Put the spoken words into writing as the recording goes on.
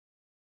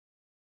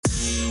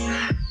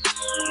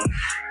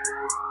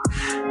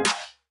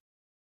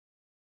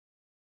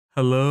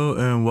Hello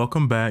and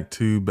welcome back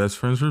to Best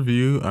Friends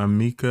Review. I'm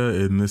Mika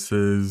and this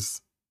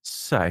is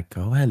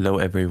Psycho. Hello,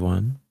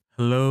 everyone.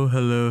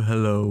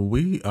 hello.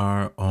 We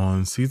are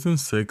on season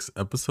 6,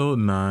 episode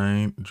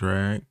 9,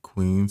 Drag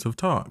Queens of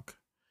Talk.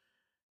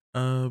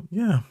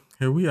 Yeah,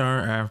 here we are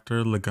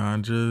after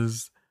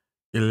Laganja's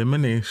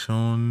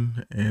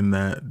elimination in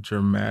that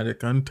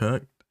dramatic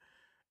untucked.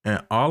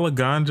 And all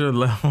Laganja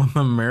left on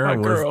the mirror My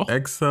was girl.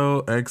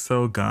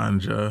 XOXO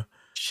Ganja.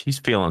 She's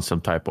feeling some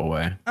type of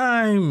way.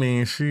 I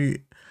mean,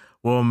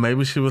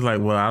 maybe she was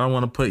like, well, I don't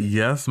want to put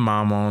Yes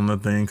Mama on the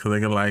thing because they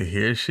could like,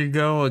 here she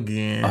go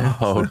again.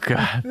 Oh,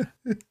 God.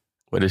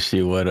 What if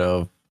she would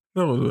have?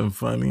 That would have been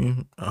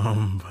funny.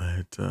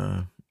 But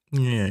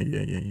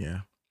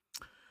yeah.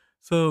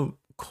 So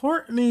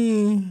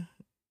Courtney,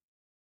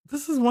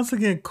 this is once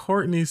again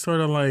Courtney sort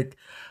of like,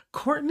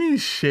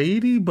 Courtney's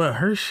shady, but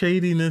her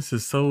shadiness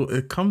is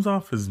it comes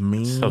off as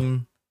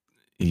mean.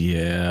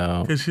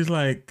 Yeah. Because she's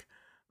like,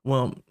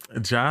 well,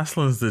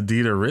 Jocelyn's the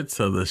Dita Ritz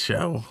of the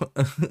show.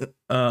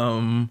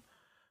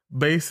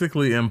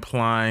 Basically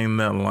implying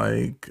that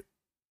like,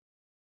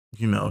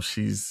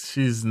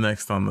 she's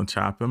next on the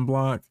chopping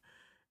block.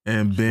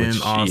 And Ben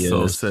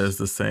also says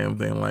the same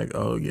thing, like,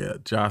 oh yeah,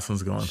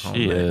 Jocelyn's going home next.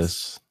 She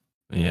is.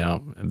 Yeah,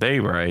 they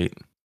right.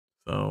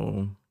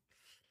 So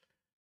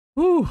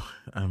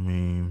I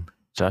mean,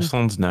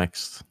 Jocelyn's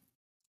next.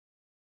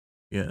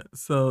 Yeah,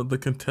 so the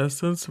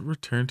contestants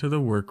return to the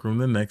workroom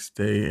the next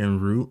day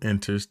and Ru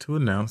enters to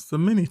announce the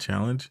mini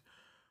challenge,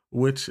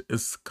 which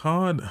is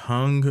called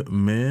Hung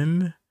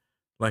Men,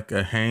 like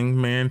a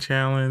hangman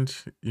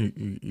challenge.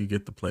 You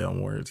get the play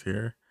on words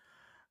here.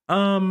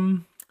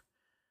 Random,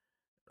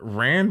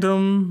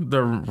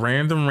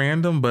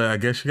 but I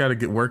guess you got to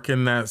get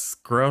working that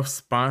Scruff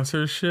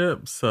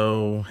sponsorship.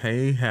 So,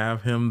 hey,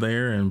 have him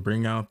there and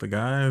bring out the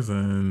guys,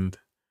 and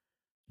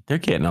they're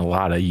getting a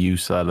lot of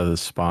use out of the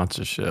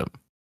sponsorship.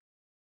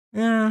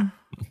 Yeah,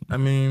 I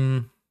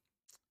mean,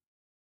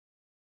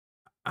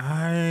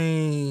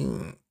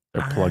 they're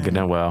plugging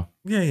it well.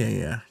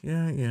 Yeah.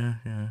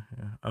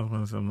 I was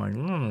gonna say, I'm like,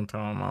 I'm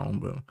telling my own,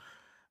 but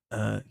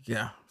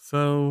yeah.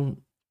 So,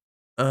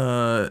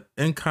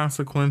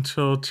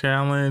 inconsequential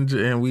challenge,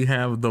 and we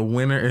have the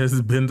winner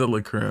is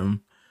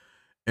Bindalacrim,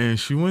 and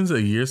she wins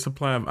a year's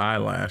supply of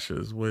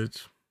eyelashes,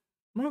 which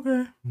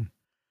okay.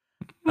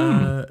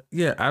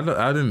 Yeah, I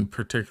didn't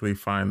particularly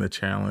find the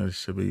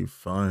challenge to be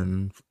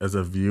fun. As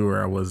a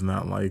viewer, I was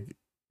not like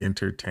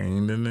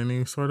entertained in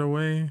any sort of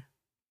way.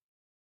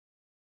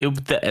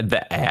 It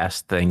the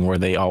ass thing where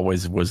they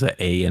always was an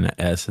A and an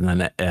S, and then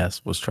the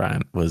S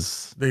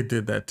was they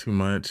did that too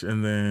much,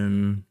 and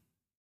then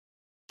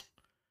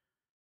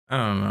I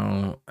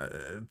don't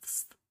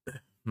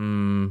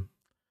know.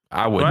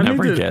 I would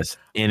never guess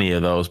any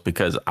of those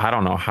because I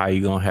don't know how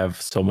you're gonna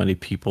have so many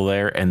people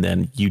there, and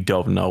then you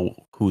don't know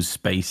whose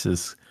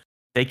spaces.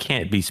 They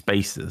can't be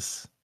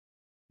spaces.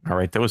 All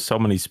right, there was so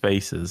many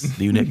spaces.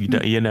 You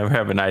never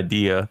have an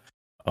idea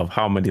of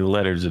how many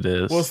letters it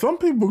is. Well, some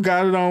people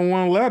got it on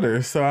one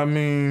letter, so I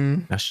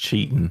mean that's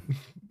cheating.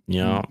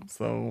 Yeah.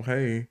 So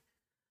hey,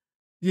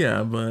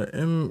 yeah, but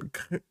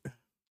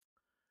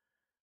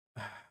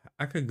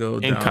I could go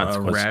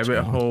down a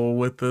rabbit hole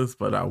with this,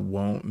 but I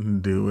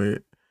won't do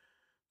it.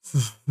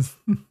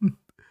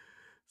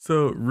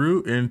 So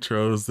Ru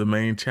intros the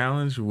main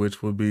challenge,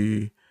 which will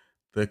be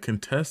the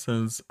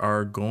contestants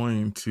are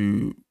going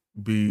to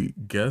be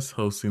guest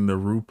hosting the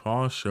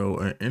RuPaul's show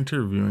and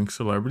interviewing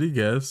celebrity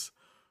guests,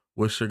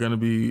 which they're going to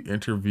be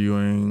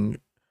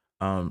interviewing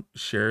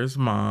Cher's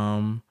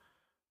mom,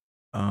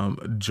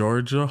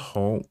 Georgia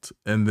Holt,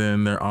 and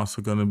then they're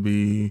also going to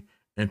be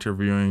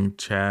interviewing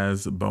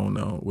Chaz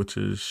Bono, which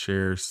is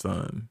Cher's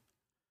son.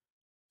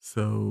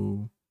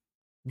 So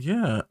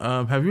yeah,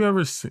 have you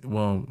ever seen?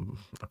 Well,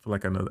 I feel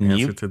like I know the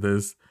answer to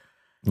this.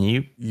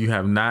 You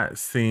have not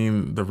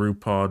seen the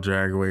RuPaul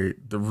Drag Race,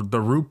 the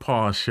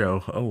RuPaul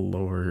show. Oh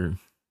Lord,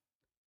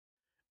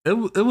 it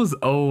was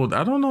old.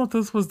 I don't know if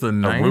this was the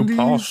 90s.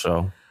 RuPaul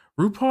show.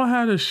 RuPaul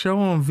had a show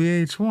on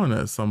VH1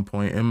 at some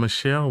point, and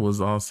Michelle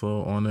was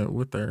also on it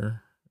with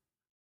her.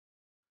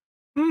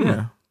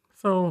 Yeah.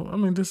 So I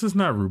mean, this is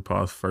not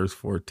RuPaul's first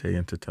forte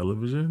into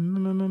television.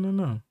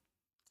 No.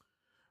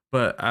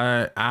 But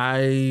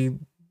I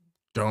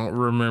don't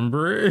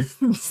remember it.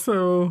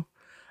 So,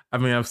 I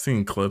mean, I've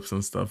seen clips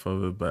and stuff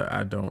of it, but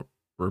I don't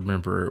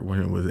remember it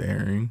when it was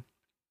airing.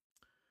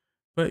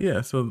 But yeah,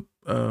 so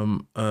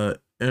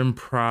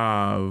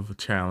improv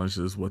challenge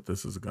is what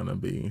this is gonna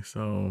be.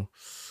 So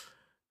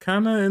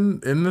kind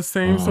of in the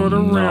same sort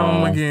of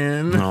realm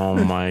again.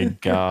 Oh my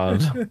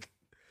God.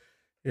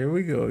 Here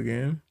we go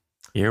again.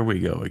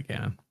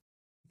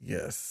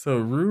 Yes. So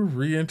Ru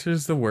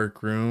re-enters the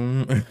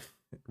workroom.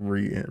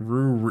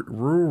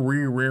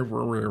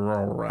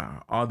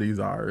 All these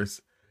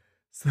R's.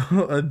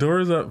 So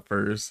Adore's up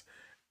first,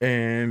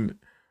 and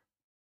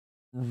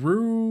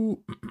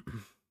Ru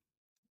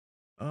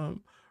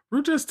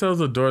just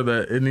tells Adore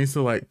that it needs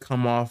to like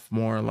come off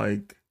more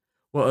like.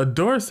 Well,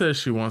 Adore says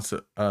she wants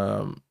it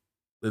to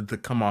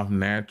come off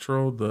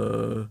natural,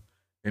 the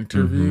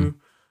interview,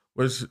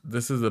 which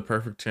this is a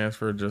perfect chance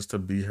for her just to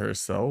be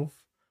herself.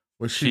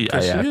 Which she, I,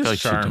 because yeah, she I is feel like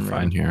she'd do fine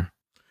charming. here.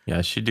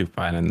 Yeah, she'd do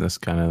fine in this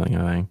kind of thing,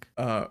 I think.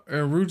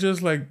 And Rue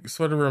just like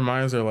sort of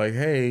reminds her, like,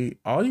 hey,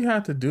 all you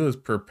have to do is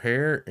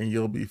prepare and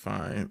you'll be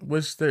fine.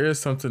 Which there is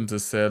something to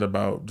said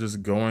about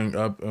just going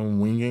up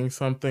and winging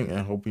something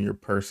and hoping your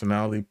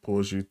personality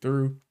pulls you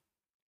through.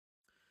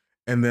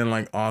 And then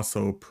like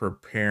also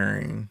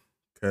preparing,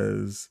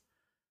 because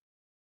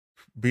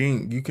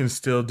you can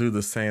still do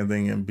the same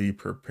thing and be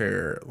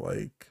prepared.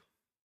 Like,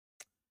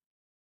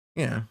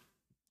 yeah.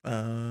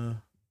 Uh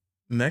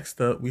Next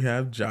up we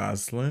have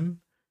Jocelyn.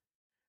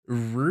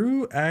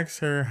 Rue asks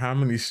her how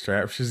many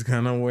straps she's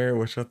gonna wear,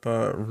 which I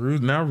thought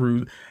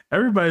Rue,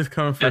 everybody's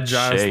coming for That's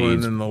Jocelyn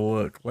shades. in the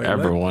look. Like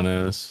Everyone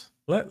is.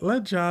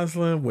 let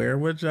Jocelyn wear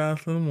what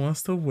Jocelyn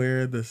wants to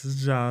wear. This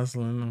is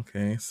Jocelyn,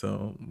 okay?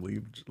 So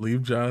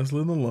leave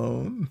Jocelyn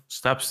alone.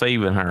 Stop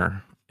saving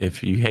her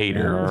if you hate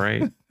her, all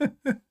right? All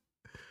right,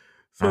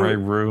 So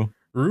Rue.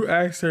 Rue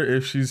asks her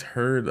if she's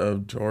heard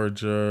of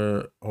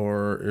Georgia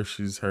or if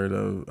she's heard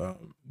of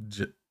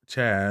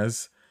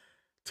Chaz.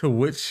 To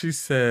which she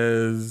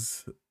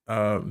says,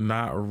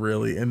 not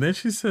really. And then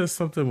she says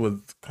something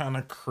with kind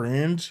of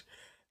cringe,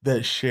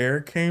 that Cher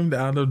came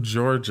out of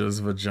Georgia's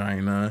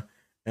vagina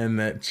and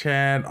that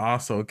Chad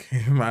also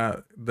came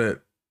out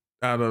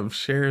of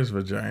Cher's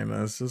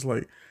vagina. It's just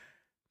like,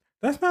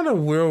 that's not a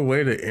real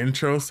way to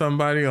intro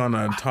somebody on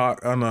a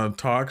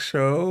talk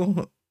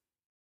show.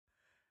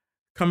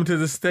 Come to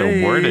the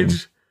The wording,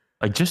 stage.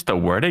 like just the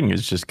wording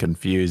is just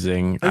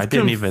confusing. It's I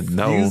didn't even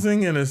know.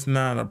 confusing and it's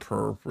not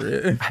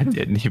appropriate. I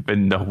didn't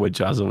even know what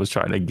Jocelyn was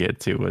trying to get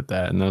to with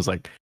that. And I was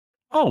like,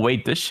 oh,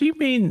 wait, does she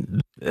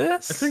mean I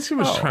think this? she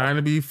was Oh, trying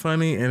to be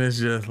funny, and it's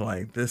just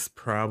like, this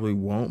probably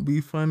won't be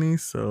funny.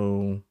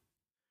 So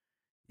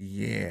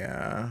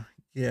yeah,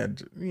 yeah,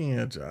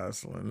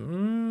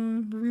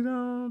 Jocelyn.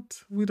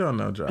 We don't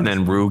know and then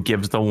Jocelyn. Rue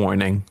gives the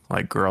warning,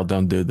 like, girl,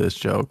 don't do this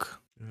joke.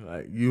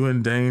 Like, you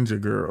in danger,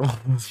 girl.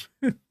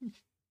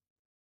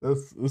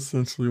 That's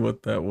essentially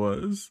what that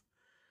was.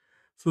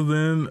 So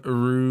then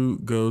Rue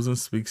goes and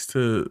speaks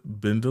to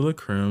Ben de la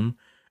Creme,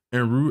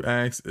 and Rue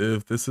asks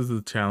if this is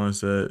a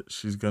challenge that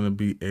she's going to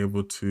be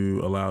able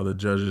to allow the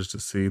judges to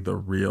see the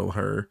real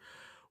her,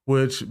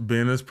 which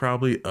Ben is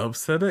probably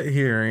upset at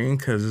hearing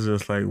because it's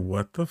just like,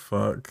 what the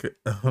fuck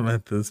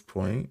at this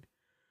point.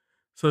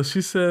 So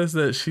she says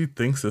that she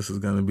thinks this is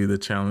going to be the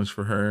challenge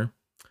for her.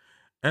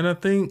 And I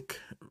think,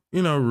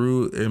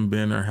 Rue and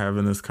Ben are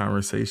having this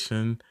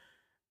conversation.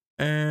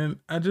 And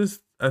I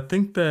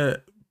think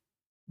that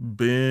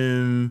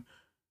Ben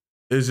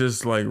is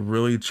just like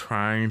really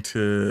trying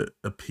to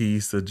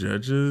appease the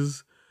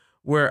judges,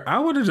 where I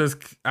would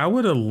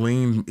have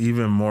leaned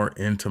even more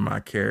into my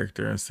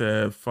character and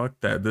said, fuck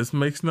that, this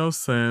makes no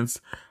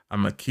sense,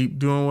 I'm gonna keep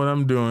doing what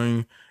I'm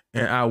doing,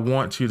 and I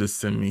want you to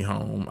send me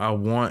home. I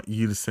want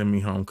you to send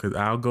me home, because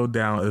I'll go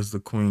down as the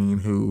queen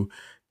who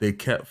they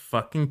kept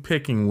fucking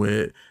picking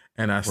with,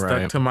 and I stuck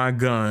Right. to my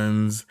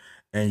guns,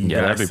 and you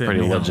Yeah, that'd guys be sent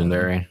pretty me home.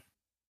 legendary.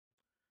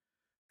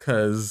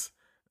 Because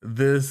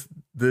this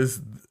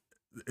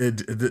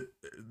it, it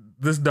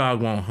this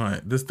dog won't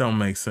hunt. This don't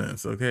make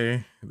sense.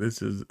 Okay, this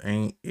just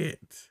ain't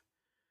it.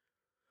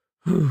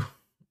 Whew.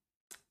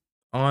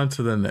 On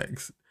to the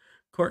next.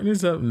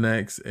 Courtney's up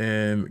next,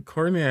 and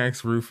Courtney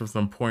asks Ruth for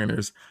some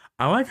pointers.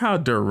 I like how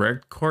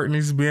direct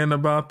Courtney's being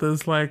about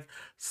this. Like,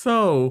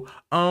 so,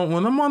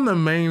 when I'm on the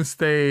main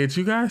stage,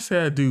 you guys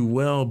say I do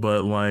well,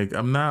 but like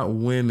I'm not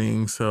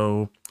winning.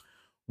 So,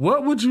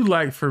 what would you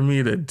like for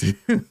me to do?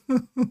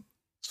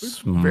 Very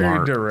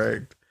Smart.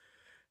 direct.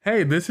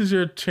 Hey, this is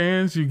your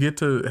chance. You get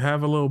to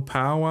have a little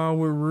powwow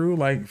with Rue.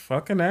 Like,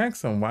 fucking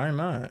ask him. Why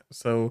not?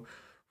 So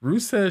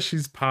Rue says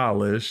she's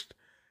polished,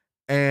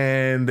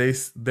 and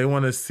they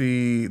want to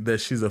see that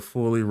she's a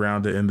fully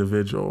rounded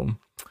individual.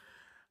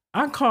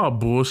 I call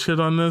bullshit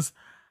on this.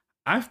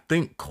 I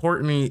think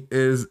Courtney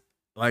is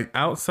like,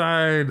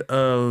 outside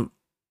of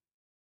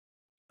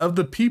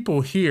the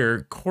people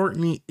here,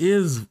 Courtney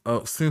is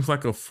seems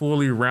like a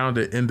fully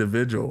rounded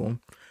individual.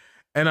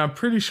 And I'm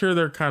pretty sure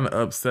they're kind of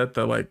upset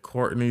that like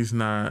Courtney's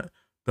not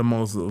the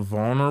most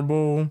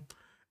vulnerable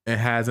and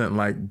hasn't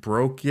like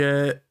broke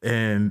yet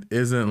and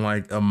isn't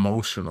like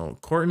emotional.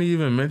 Courtney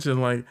even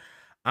mentioned like,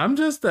 I'm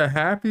just a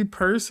happy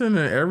person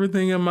and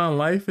everything in my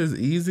life is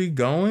easy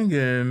going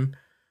and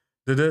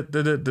da da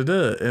da da da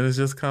da. And it's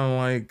just kind of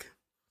like,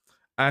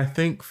 I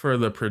think for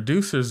the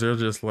producers, they're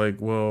just like,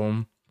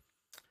 well,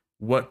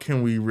 what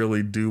can we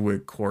really do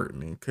with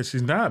Courtney? Because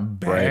she's not Right.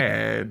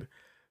 bad,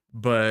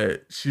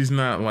 but she's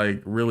not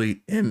like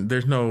really in.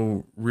 There's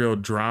no real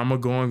drama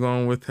going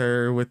on with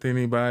her with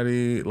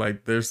anybody.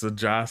 Like, there's the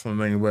Jocelyn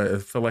thing, but I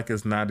feel like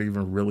it's not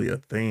even really a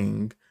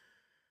thing.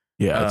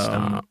 Yeah, it's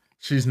not.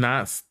 She's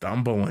not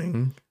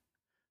stumbling.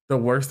 The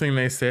worst thing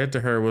they said to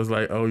her was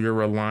like, "Oh, you're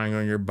relying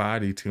on your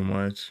body too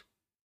much."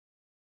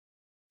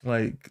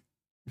 Like,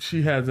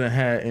 she hasn't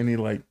had any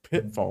like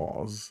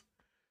pitfalls.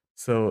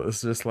 So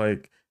it's just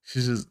like,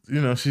 she's just,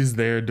 she's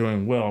there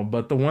doing well.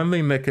 But the one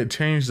thing that could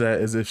change that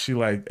is if she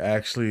like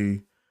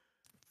actually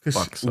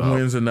Because she fucks up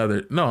wins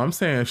another. No, I'm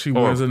saying if she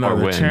or wins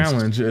another wins.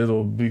 challenge,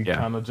 it'll be Yeah.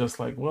 kind of just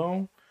like,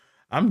 well,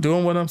 I'm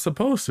doing what I'm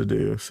supposed to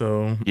do.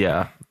 So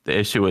Yeah. The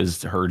issue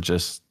is her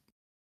just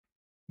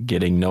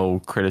getting no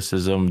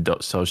criticism,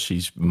 so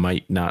she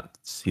might not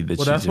see that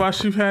well, that's why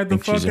she had to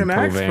think she's fucking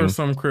ask for improving.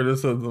 some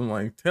criticism.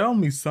 Like, tell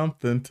me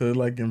something to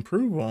like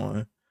improve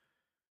on.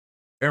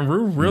 And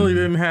Rue really Mhm.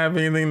 didn't have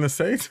anything to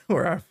say to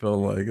her. I feel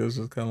like it was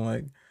just kind of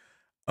like,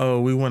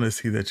 oh, we want to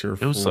see that you're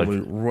It was like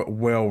fully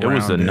well rounded.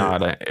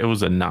 it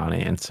was a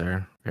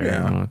non-answer, very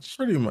Yeah, much.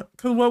 pretty much.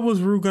 Because what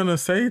was Rue gonna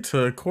say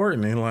to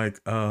Courtney? Like,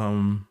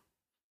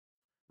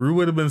 Rue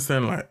would have been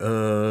saying like,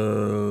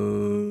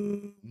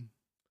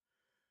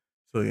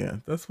 So yeah,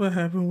 that's what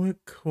happened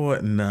with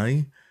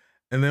Courtney.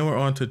 And then we're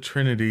on to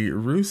Trinity.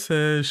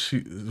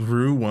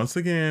 Rue once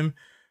again,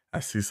 I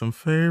see some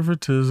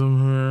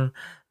favoritism here.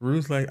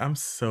 Rue's like, I'm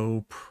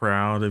so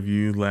proud of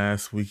you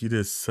last week. You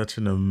did such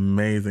an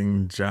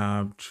amazing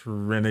job,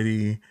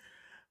 Trinity.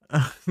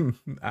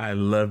 I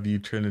love you,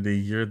 Trinity.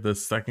 You're the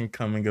second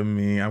coming of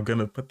me. I'm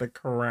gonna put the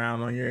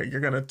crown on you.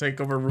 You're gonna take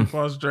over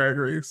RuPaul's Drag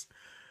Race.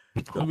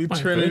 It's gonna Oh be my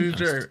Trinity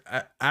goodness.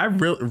 Drag. I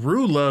really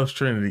Rue loves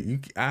Trinity.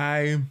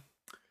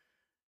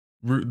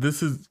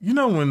 This is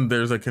when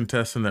there's a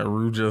contestant that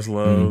Rue just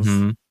loves.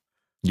 Mm-hmm.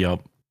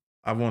 Yep.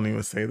 I won't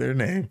even say their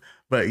name,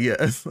 but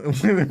yes,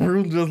 when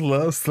Rue just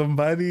loves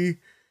somebody,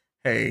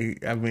 hey,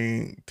 I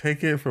mean,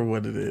 take it for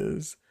what it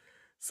is.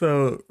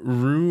 So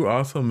Rue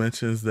also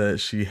mentions that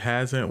she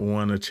hasn't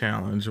won a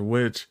challenge,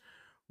 which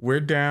we're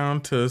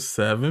down to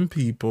 7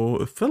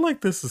 people. I feel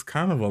like this is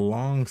kind of a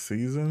long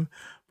season,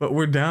 but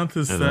we're down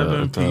to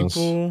 7 It does.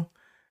 people,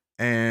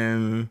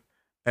 and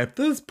at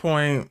this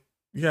point,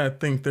 yeah, I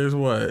think there's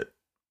what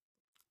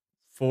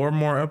 4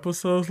 more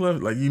episodes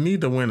left. Like you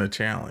need to win a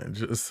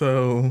challenge.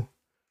 So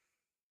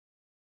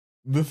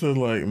this is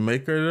like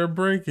make it or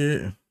break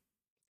it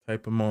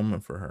type of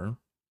moment for her.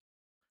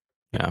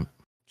 Yeah.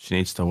 She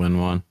needs to win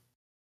one.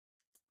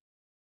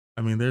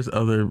 I mean,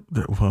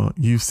 well,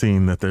 you've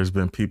seen that there's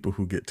been people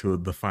who get to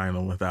the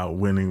final without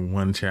winning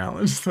one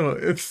challenge. So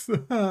it's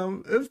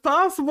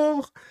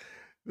possible.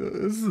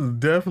 This is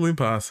definitely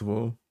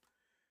possible.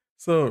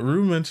 So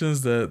Rue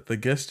mentions that the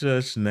guest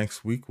judge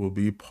next week will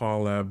be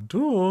Paul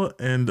Abdul,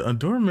 and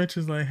Adore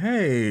mentions like,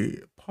 "Hey,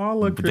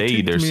 Paula They critiqued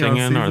either me on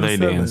singing or season they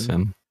 7."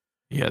 dancing.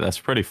 Yeah, that's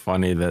pretty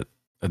funny that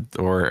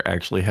Adore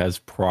actually has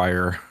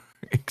prior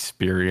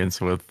experience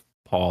with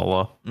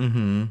Paula.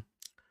 Mm-hmm.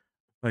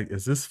 Like,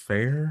 is this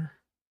fair?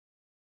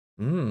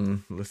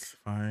 Let's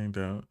find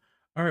out.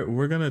 All right,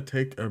 we're gonna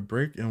take a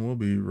break and we'll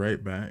be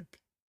right back.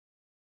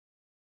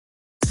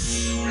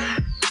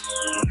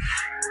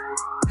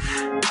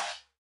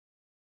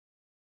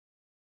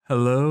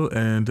 Hello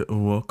and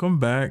welcome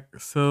back.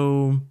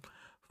 So,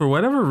 for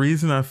whatever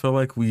reason, I feel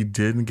like we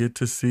didn't get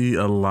to see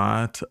a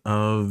lot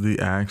of the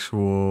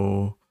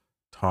actual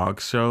talk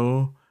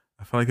show.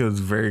 I feel like it was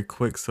very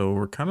quick, so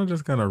we're kind of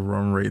just gonna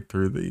run right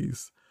through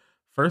these.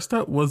 First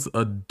up was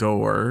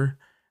Adore,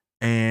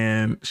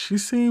 and she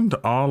seemed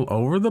all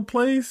over the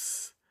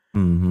place.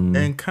 Mm-hmm.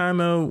 And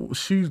kind of,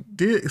 she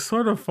did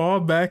sort of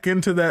fall back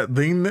into that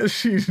thing that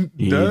she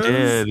He does.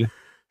 did.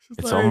 She's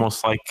It's like,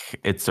 almost like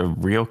it's a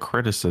real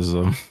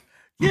criticism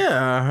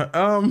yeah,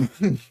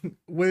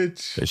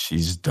 which that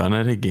she's done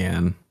it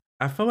again.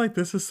 I feel like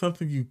this is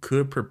something you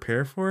could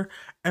prepare for.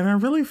 And I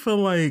really feel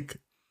like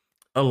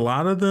a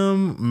lot of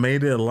them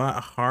made it a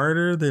lot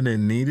harder than it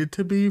needed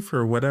to be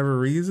for whatever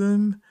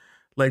reason.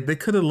 Like they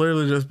could have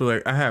literally just been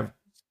like, I have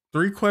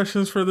 3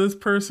 questions for this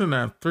person,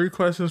 I have 3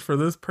 questions for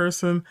this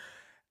person.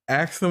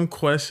 Ask them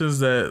questions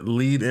that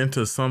lead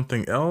into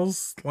something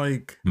else.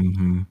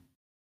 Mm-hmm.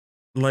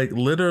 Like Like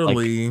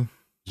literally, you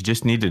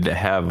just needed to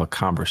have a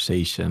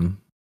conversation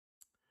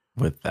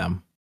with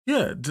them.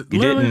 yeah, You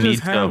literally didn't just need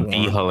to have be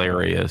one.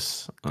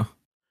 hilarious. The goal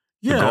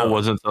Yeah,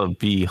 wasn't to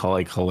be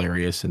like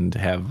hilarious and to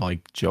have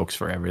like jokes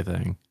for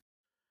everything.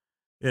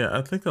 yeah,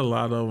 I think a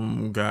lot of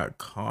them got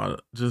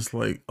caught just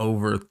like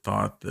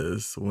overthought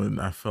this when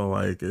I feel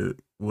like it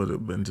would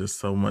have been just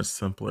so much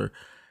simpler.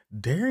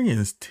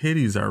 Darian's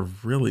titties are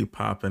really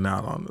popping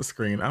out on the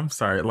screen. I'm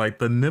sorry, like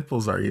the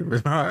nipples are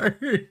even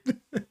hard.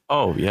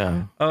 Oh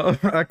yeah,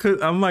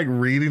 I'm like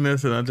reading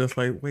this and I'm just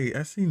like, wait,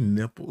 I see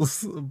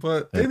nipples.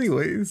 But that's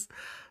anyways,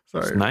 it's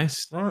sorry.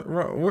 nice.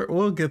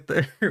 We'll get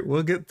there.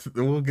 We'll get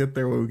there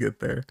when we get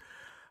there.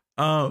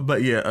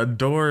 But yeah,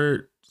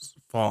 Adore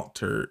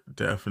faltered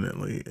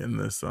definitely in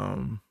this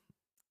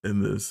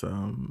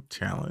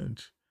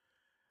challenge.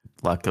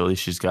 Luckily,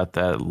 she's got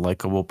that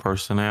likable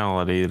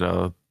personality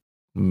to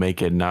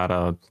make it not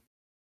a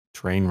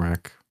train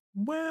wreck.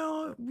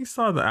 Well, we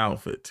saw the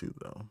outfit too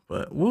though,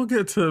 but we'll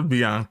get to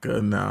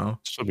Bianca now.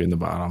 She'll be in the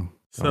bottom.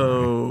 Don't worry.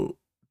 So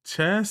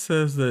Chaz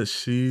says that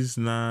she's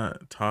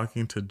not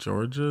talking to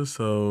Georgia,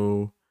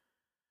 so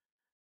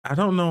I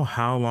don't know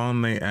how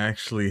long they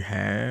actually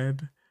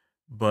had,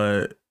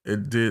 but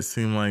it did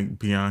seem like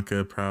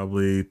Bianca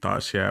probably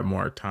thought she had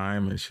more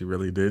time and she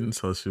really didn't,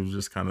 so she was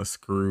just kind of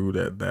screwed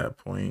at that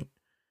point.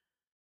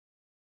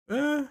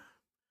 Eh,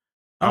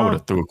 I would um,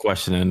 have threw a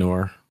question into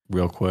her.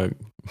 real quick.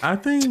 I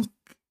think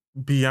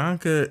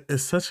Bianca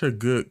is such a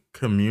good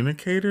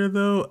communicator,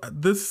 though.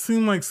 This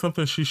seemed like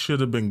something she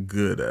should have been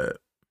good at.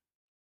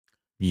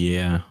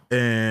 Yeah.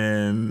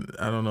 And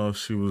I don't know if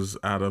she was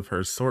out of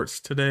her sorts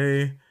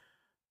today,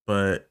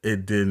 but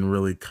it didn't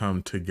really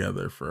come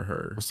together for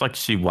her. It's like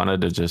she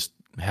wanted to just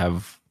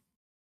have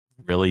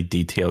really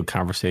detailed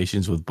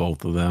conversations with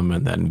both of them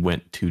and then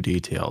went too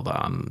detailed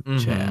on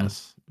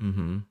Chaz.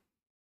 Mm-hmm.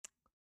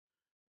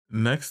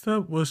 Next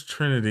up was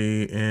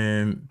Trinity,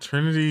 and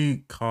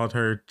Trinity called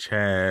her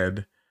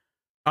Chad.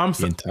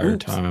 The entire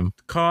time.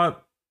 Called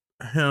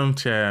him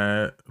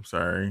Chad. I'm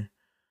sorry.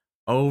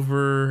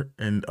 Over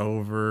and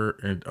over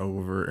and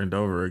over and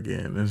over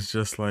again. It's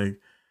just like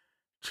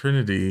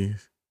Trinity,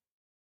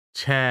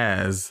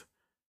 Chaz.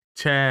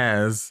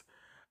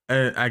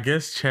 And I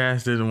guess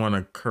Chaz didn't want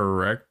to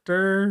correct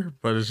her,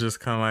 but it's just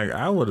kind of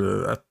like I would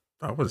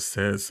have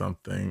said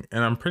something,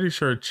 and I'm pretty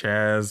sure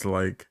Chaz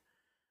like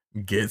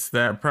gets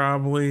that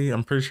probably.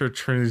 I'm pretty sure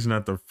Trinity's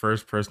not the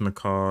first person to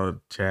call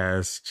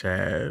Chaz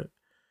Chad.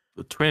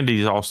 But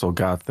Trinity's also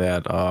got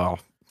that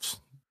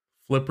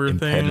flipper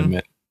impediment.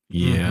 Thing.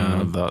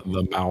 Yeah,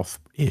 the mouth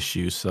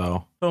issue.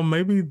 So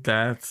maybe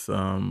that's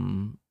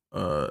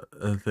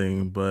a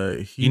thing,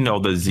 but he he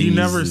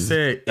never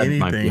said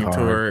anything to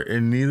her,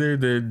 and neither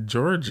did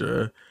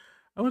Georgia.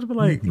 I would be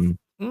like,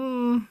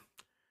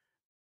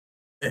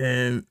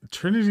 And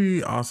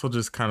Trinity also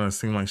just kind of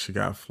seemed like she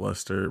got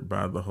flustered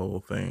by the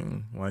whole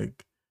thing.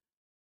 Like,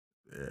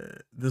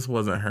 this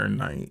wasn't her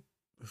night.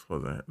 This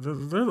wasn't.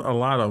 There's a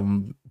lot of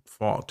them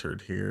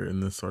faltered here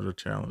in this sort of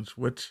challenge,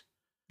 which,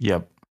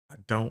 I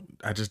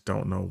just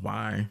don't know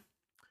why.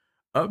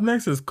 Up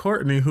next is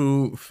Courtney,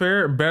 who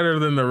fared better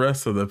than the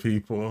rest of the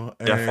people.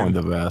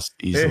 Definitely the best.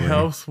 Easily. It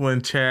helps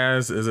when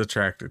Chaz is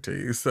attracted to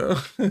you. So,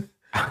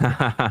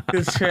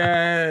 because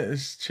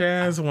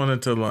Chaz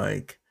wanted to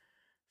like,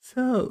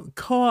 so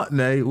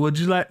Courtney, would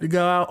you like to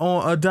go out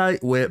on a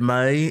date with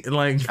me?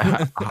 Like,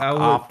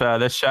 after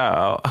the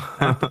show.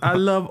 I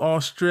love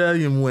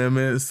Australian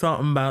women. It's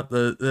something about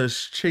the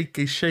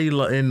cheeky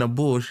Sheila in the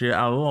bullshit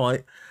I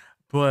like.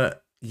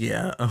 But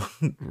yeah,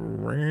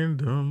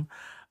 random.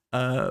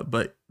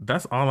 But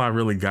that's all I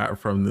really got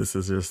from this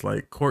is just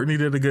like Courtney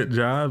did a good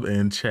job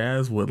and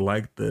Chaz would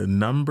like the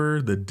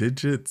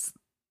digits.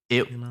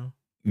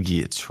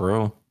 Yeah,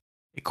 true.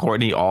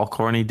 All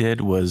Courtney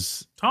did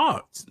was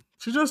talk.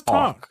 She just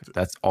talked.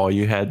 That's all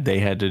they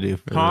had to do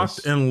for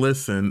talked and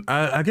listen.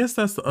 I guess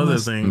that's the other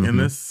thing. In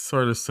this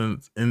sort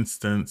of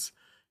instance,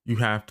 you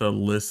have to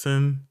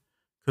listen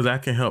because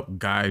that can help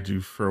guide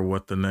you for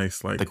what the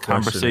next the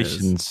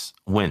conversations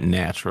went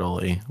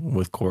naturally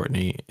with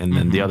Courtney, and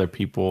then the other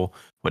people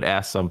would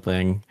ask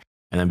something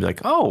and then be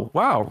like, "Oh,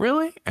 wow,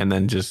 really?" And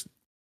then just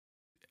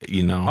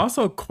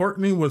Also,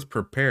 Courtney was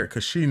prepared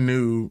because she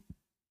knew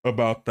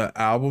about the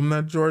album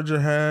that Georgia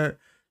had.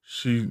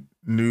 She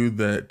knew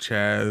that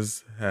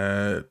Chaz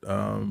had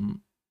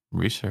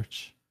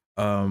research.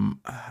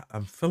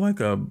 I feel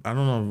like I don't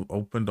know,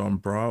 opened on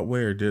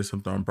Broadway or did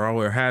something on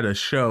Broadway or had a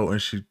show,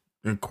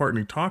 and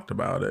Courtney talked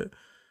about it.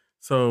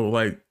 So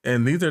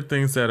and these are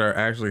things that are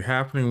actually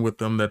happening with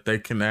them that they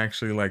can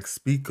actually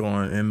speak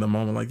on in the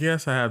moment. Like,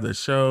 yes, I have this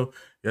show.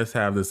 Yes,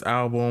 I have this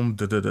album.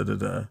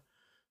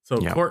 So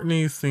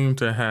Courtney seemed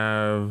to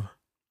have.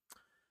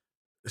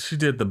 She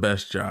did the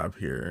best job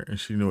here, and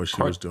she knew what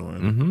she was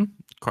doing.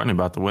 Courtney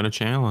about to win a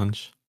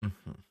challenge.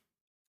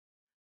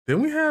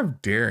 Then we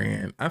have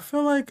Darian. I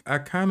feel like I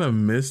kind of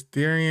missed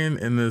Darian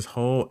in this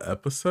whole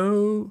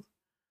episode.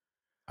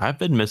 I've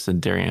been missing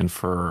Darian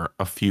for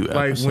a few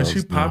episodes. When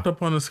she popped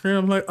up on the screen,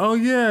 I'm like, oh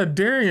yeah,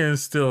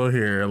 Darian's still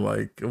here. It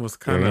was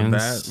kind of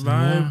that vibe.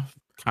 Yeah,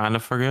 kind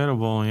of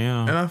forgettable,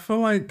 yeah. And I feel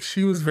like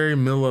she was very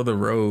middle of the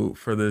road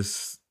for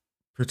this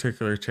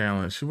particular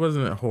challenge. She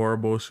wasn't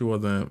horrible. She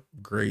wasn't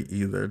great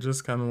either.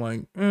 Just kind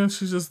of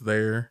she's just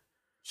there.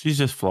 She's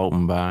just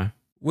floating by.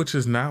 Which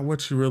is not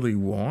what you really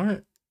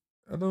want.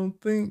 I don't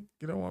think.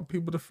 You don't want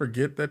people to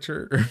forget that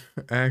you're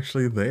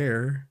actually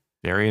there.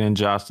 Darian and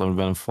Jocelyn have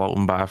been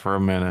floating by for a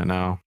minute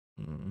now.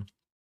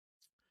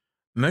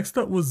 Next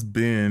up was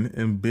Ben.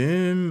 And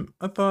Ben,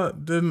 I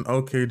thought, did an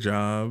okay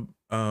job.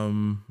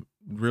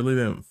 Really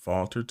didn't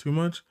falter too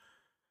much.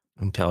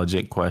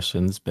 Intelligent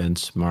questions, been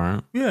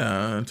smart.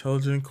 Yeah,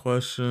 intelligent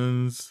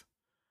questions.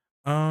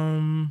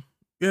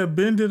 Yeah,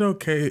 Ben did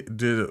okay.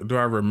 Do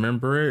I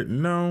remember it?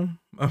 No.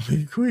 I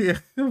mean,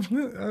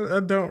 I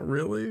don't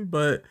really,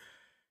 but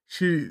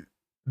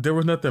there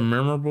was nothing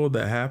memorable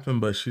that happened,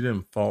 but she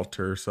didn't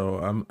falter.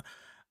 So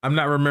I'm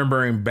not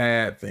remembering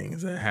bad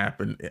things that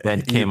happened.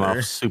 Ben came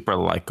off super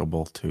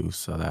likable too,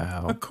 so that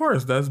helped. Of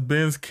course, that's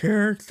Ben's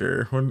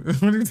character.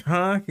 What are you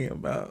talking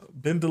about?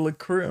 Ben de la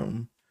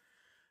Creme.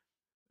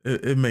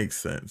 It makes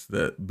sense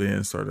that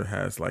Ben sort of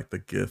has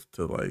the gift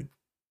to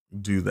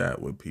do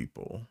that with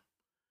people.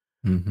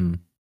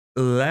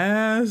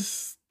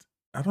 Last,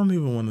 I don't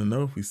even want to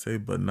know if we say,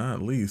 but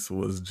not least,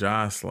 was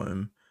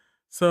Jocelyn.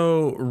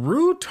 So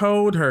Ru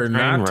told her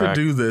not to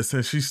do this,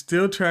 and she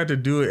still tried to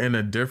do it in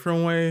a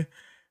different way.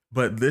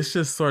 but this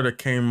just sort of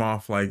came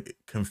off like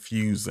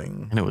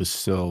confusing. And it was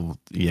still,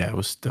 it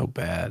was still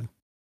bad.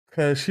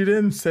 Because she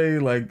didn't say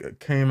like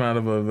came out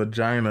of a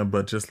vagina,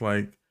 but just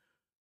like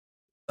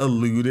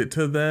alluded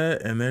to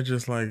that. And they're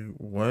just like,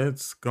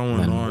 what's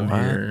going on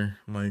here?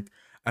 Like,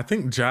 I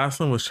think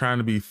Jocelyn was trying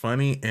to be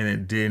funny and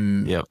it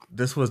didn't. Yep.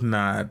 This was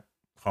not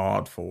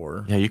called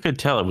for. Yeah, you could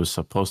tell it was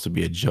supposed to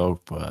be a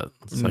joke, but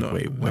it's like,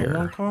 wait, where? No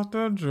one caught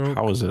that joke.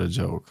 How was it a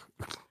joke?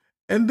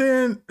 And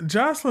then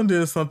Jocelyn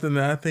did something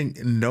that I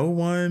think no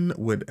one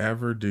would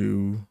ever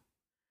do.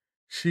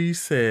 She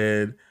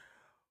said,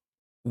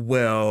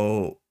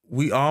 well,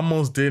 we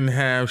almost didn't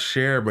have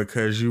Cher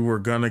because you were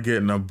going to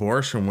get an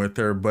abortion with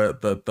her,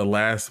 but the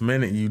last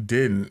minute you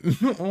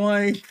didn't.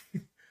 Like,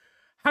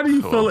 how do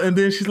you feel? And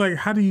then she's like,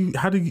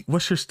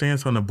 what's your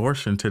stance on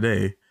abortion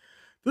today?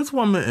 This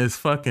woman is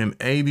fucking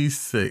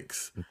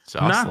 86.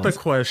 Not the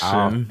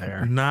question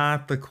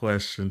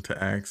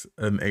to ask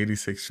an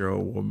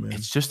 86-year-old woman.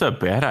 It's just a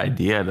bad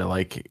idea to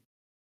like,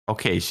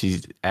 okay,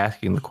 she's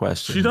asking the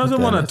question. She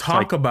doesn't want to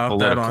talk about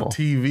that on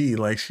TV.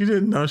 Like, she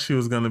didn't know she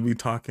was going to be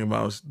talking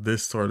about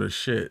this sort of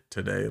shit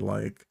today.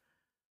 Like,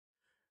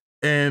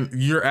 and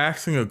you're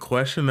asking a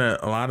question that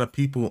a lot of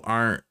people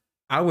aren't,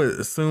 I would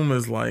assume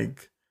is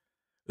like,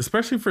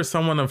 especially for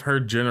someone of her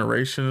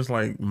generation, is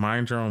like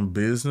mind your own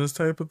business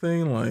type of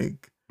thing.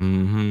 Like,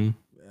 and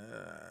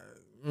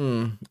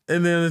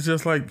then it's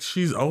just like,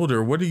 she's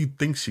older. What do you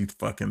think she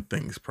fucking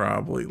thinks?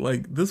 Probably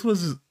like this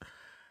was,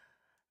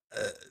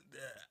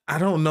 I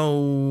don't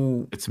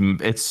know.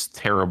 It's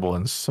terrible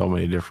in so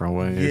many different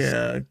ways.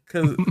 Yeah,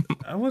 because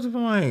I would have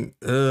been like,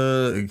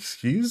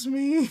 excuse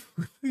me?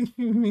 What do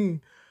you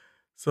mean?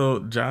 So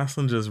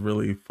Jocelyn just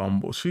really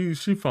fumbled. She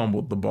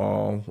fumbled the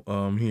ball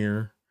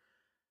here.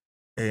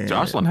 And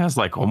Jocelyn has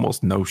like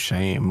almost no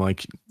shame.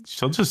 Like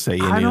she'll just say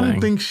anything. I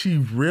don't think she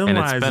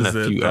realizes it. And it's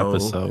been a few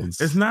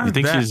episodes. It's not. You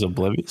think she's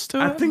oblivious to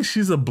it? I think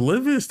she's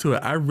oblivious to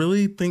it. I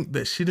really think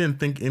that she didn't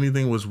think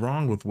anything was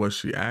wrong with what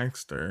she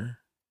asked her.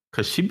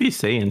 Cause she be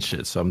saying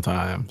shit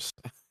sometimes.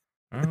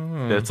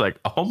 It's like,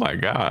 oh my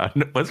God,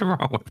 what's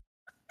wrong with her?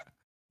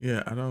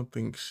 Yeah, I don't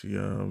think she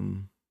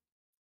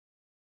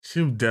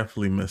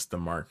definitely missed the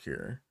mark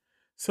here.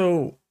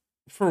 So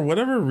for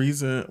whatever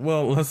reason,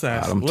 well, let's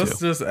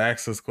just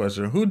ask this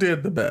question. Who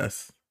did the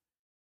best?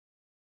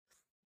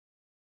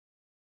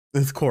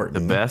 It's Courtney.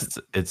 The best,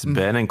 it's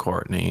Ben and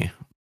Courtney.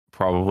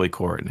 Probably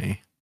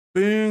Courtney.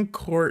 Ben,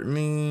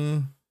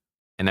 Courtney.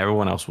 And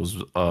everyone else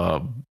was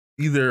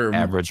either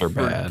average or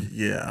bad.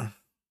 Yeah.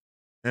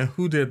 And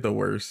who did the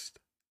worst?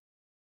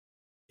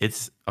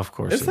 It's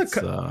Jocelyn.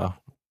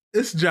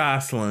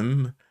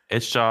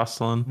 It's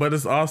Jocelyn. But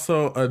it's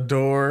also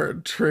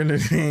Adore,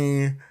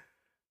 Trinity.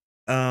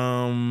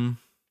 I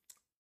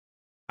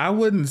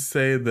wouldn't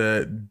say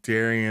that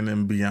Darian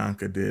and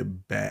Bianca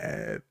did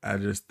bad. I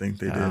just think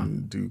they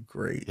didn't do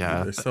great.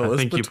 Yeah. Either. So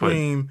it's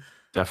between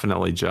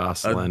definitely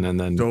Jocelyn and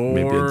then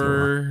maybe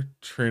Adore,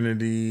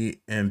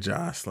 Trinity, and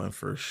Jocelyn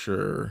for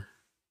sure.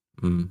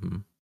 Mm-hmm.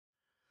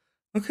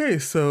 Okay,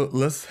 so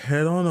let's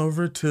head on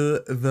over to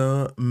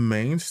the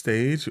main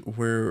stage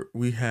where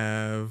we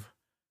have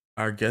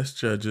our guest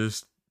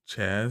judges,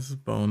 Chaz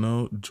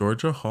Bono,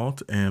 Georgia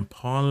Holt, and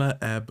Paula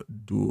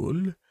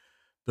Abdul.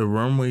 The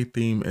runway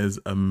theme is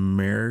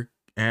Animal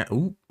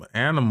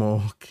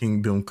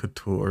Kingdom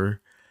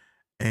Couture.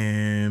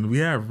 And we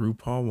have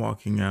RuPaul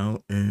walking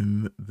out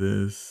in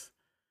this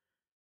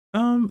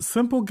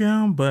simple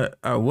gown, but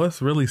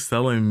what's really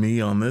selling me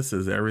on this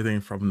is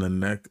everything from the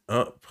neck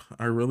up.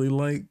 I really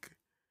like.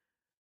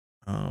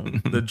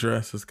 The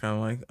dress is kind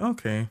of like,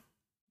 okay,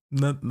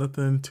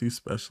 nothing too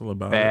special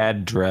about it.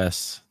 Bad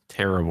dress.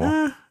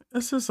 Terrible.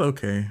 It's just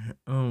okay.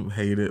 I don't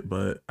hate it,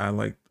 but I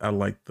like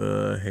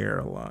the hair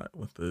a lot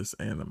with this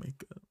and the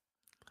makeup.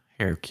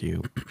 Hair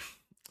cute.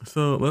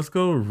 So let's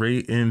go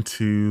right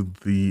into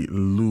the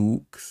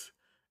looks,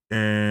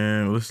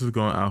 and let's just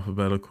go in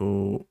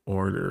alphabetical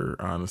order.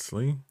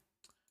 Honestly,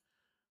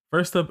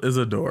 first up is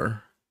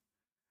Adore.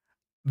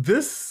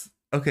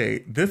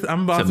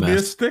 I'm about to be a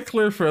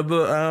stickler for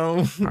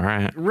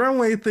the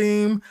runway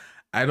theme.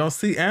 I don't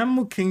see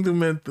Animal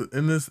Kingdom in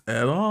this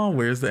at all.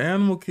 Where's the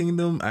Animal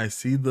Kingdom? I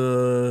see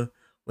what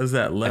is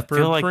that,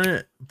 leopard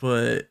print?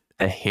 But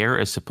the hair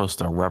is supposed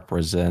to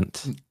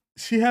represent.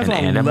 She has an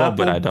animal,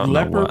 but I don't know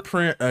leopard what.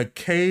 print, a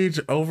cage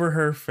over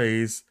her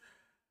face.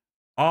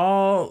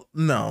 No.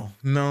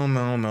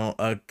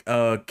 A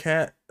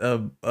cat,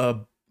 a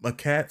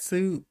cat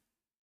suit.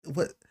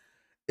 What?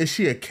 Is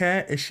she a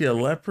cat? Is she a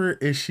leopard?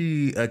 Is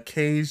she a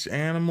caged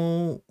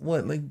animal?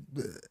 What? Like,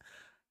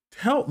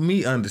 help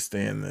me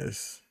understand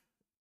this.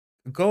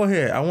 Go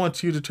ahead. I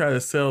want you to try to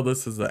sell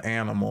this as an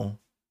animal.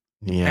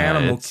 Yeah,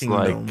 Animal it's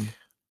Kingdom. Like,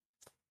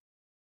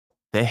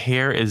 the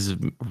hair is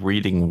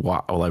reading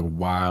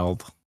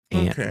wild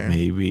ant,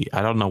 maybe.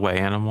 I don't know what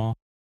animal.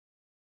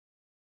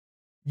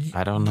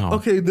 I don't know.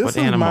 Okay, this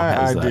is my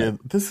idea. That?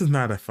 This is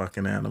not a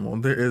fucking animal.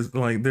 There's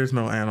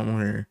no animal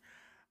here.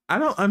 I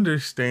don't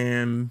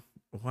understand.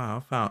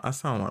 Wow, I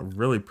sound like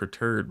really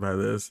perturbed by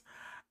this.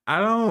 I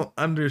don't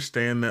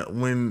understand that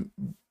when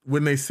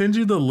when they send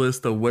you the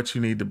list of what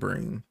you need to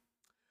bring,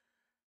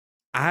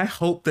 I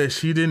hope that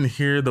she didn't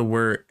hear the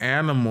word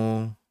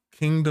animal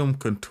kingdom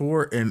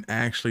couture and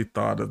actually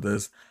thought of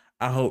this.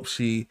 I hope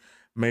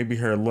maybe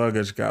her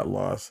luggage got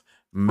lost.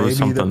 Put Maybe the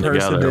something person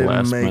together didn't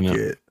last make minute.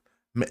 it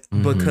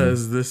Mm-hmm.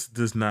 because this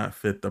does not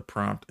fit the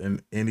prompt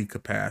in any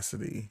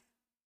capacity.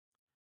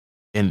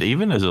 And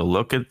even as a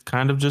look, it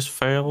kind of just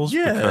fails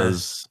Yeah.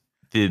 because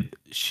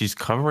she's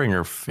covering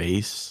her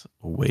face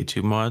way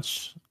too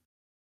much,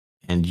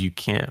 and you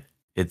can't.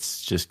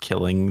 It's just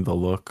killing the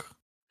look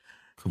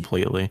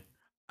completely.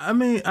 I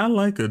mean, I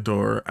like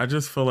Adore. I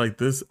just feel like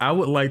this. I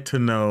would like to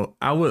know.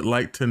 I would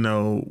like to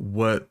know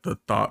what the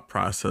thought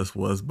process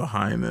was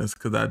behind this,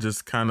 because I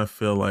just kind of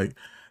feel like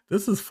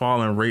this is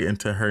falling right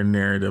into her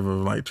narrative of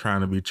like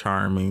trying to be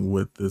charming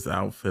with this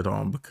outfit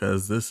on,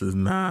 because this is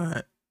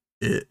not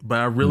it. But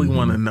I really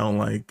want Mm-hmm. to know,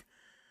 like,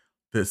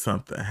 did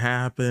something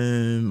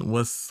happen?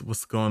 What's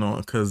going on?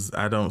 Because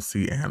I don't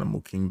see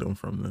Animal Kingdom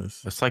from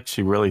this. It's like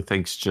she really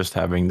thinks just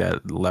having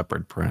that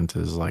leopard print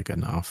is like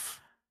enough.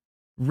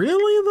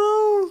 Really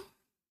though?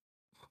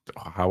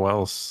 How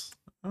else?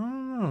 I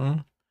don't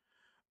know.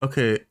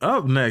 Okay,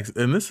 up next,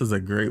 and this is a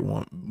great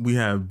one. We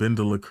have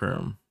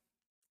Bendelacrum.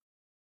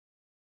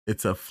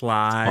 It's a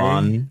fly.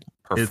 Fun,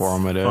 It's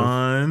performative,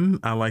 fun.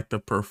 I like the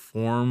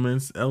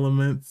performance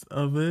elements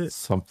of it.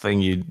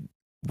 something you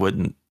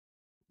wouldn't.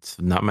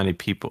 Not many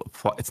people.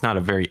 It's not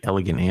a very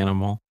elegant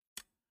animal,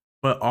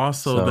 But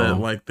also that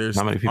so like there's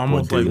not many people would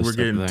almost do like this we're type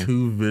of getting thing.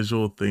 two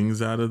visual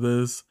things out of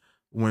this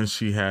when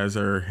she has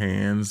her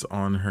hands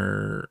on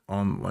her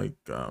on like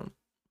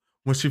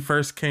when she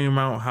first came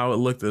out, how it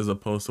looked as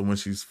opposed to when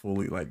she's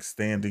fully like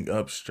standing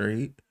up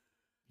straight.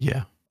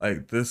 Yeah.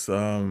 Like this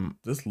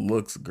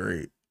looks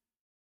great.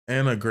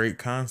 And a great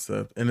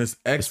concept, and it's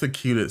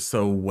executed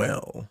so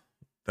well.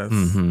 That's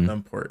Mm-hmm. the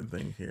important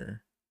thing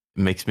here.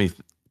 It makes me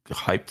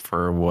hype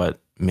for what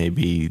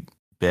maybe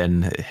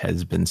Ben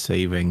has been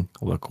saving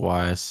look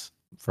wise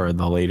for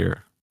the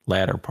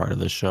latter part of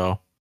the show.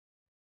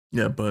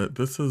 Yeah, but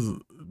this is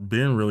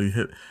Ben really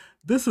hit.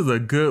 This is a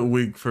good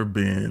week for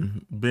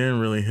Ben. Ben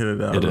really hit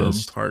it out It of the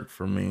is. park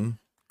for me.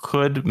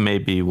 Could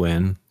maybe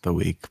win the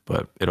week,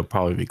 but it'll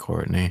probably be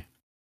Courtney.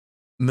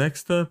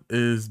 Next up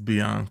is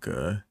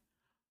Bianca.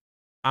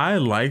 I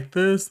like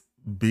this.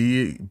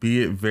 Be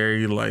it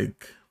very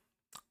like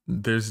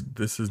this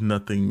is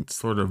nothing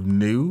sort of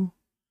new,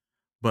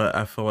 but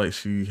I feel like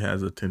she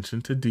has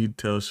attention to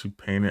detail. She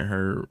painted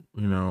her,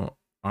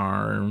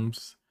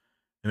 arms,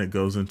 and it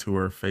goes into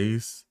her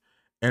face.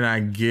 And I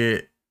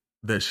get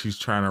that she's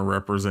trying to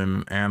represent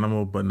an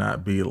animal, but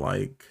not be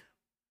like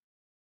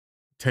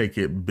take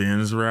it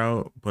Ben's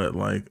route, but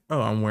like,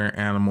 oh, I'm wearing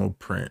animal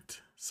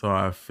print. So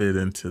I fit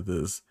into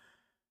this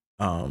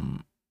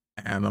um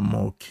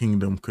animal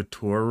kingdom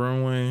couture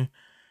runway.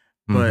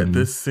 But Mm-hmm.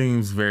 this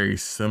seems very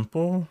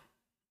simple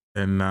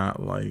and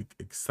not like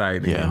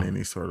exciting in Yeah.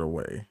 any sort of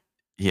way.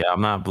 Yeah,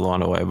 I'm not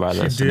blown away by She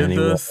this in did any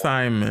the way.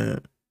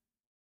 assignment,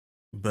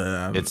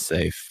 but It's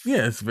safe.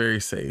 yeah, it's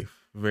very safe.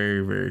 Very,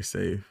 very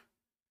safe.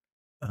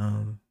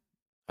 Um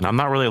And I'm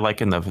not really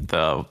liking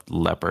the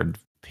leopard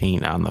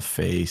paint on the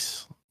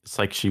face. It's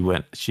like she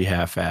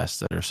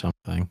half-assed it or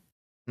something.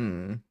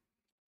 hmm.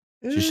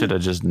 She should Eh,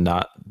 have just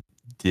not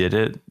did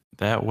it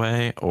that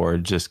way, or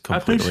just I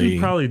think she completely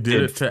probably did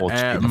did it to full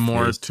add cheetah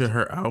more face. to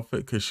her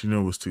outfit because she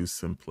knew it was too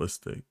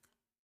simplistic.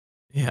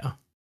 Yeah.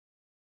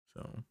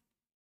 So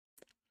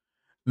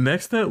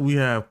next up we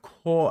have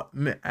caught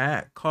in the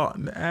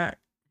act.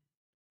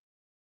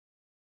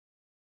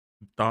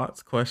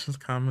 Thoughts, questions,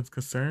 comments,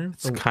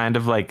 concerns. It's kind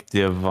of like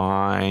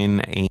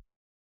divine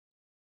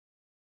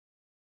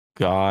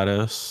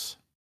goddess.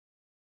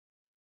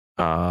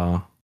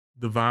 Uh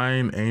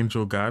Divine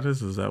angel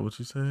goddess, is that what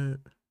you said?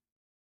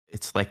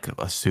 it's like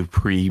a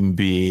supreme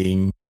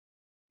being.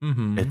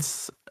 Mm-hmm.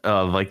 It's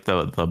like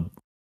the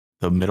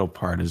middle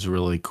part is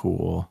really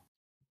cool,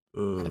 I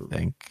Uh,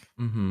 think.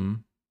 mm-hmm.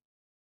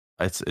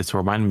 It's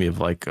reminding me of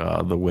like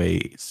the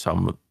way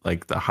some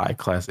like the high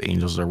class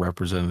angels are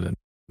represented in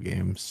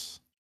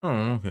games. Oh,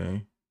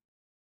 okay.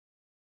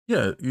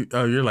 Yeah,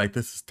 you're like,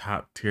 this is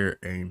top tier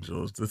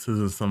angels. This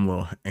isn't some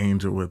little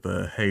angel with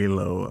a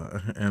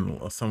halo and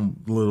some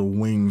little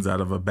wings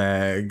out of a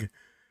bag.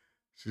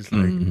 She's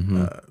like,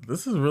 Mm-hmm.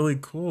 this is really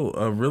cool.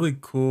 A really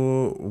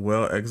cool,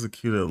 well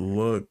executed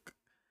look.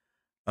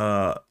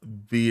 Uh,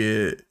 be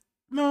it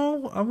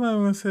no, I'm not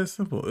gonna say it's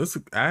simple.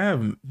 I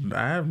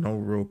have no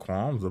real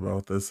qualms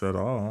about this at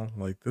all.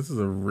 Like this is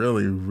a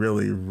really,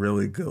 really,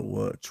 really good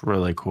look. It's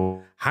really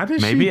cool. How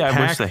did she Maybe I wish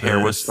pack the hair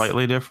was this?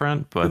 slightly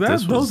different, but That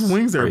this those was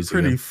wings are crazy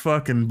pretty good.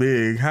 fucking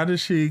big. How did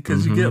she?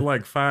 Because you Mm-hmm. get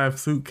like 5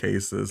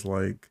 suitcases.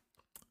 Like,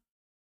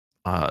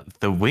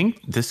 The wing,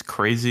 this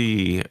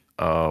crazy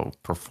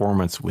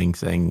performance wing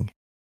thing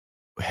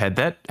had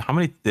that. How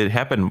many did it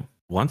happen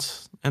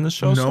once in the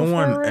show no so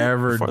one far? Right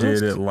ever before did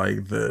this. it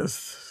like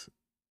this.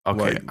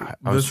 Okay, Like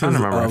I was this trying to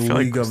is remember. a I feel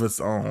like league of its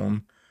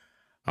own.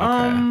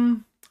 okay.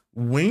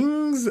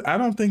 Wings. I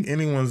don't think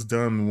anyone's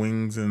done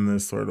wings in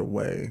this sort of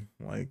way.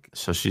 Like,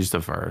 So she's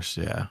the first,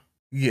 yeah.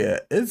 Yeah,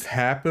 it's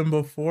happened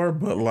before,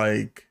 but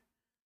like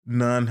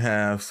none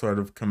have sort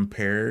of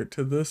compared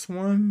to this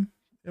one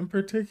in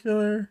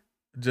particular.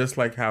 Just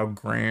like how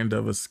grand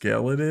of a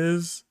scale it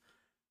is.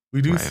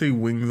 We do Right. see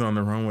Wings on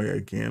the Runway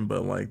again,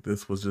 but like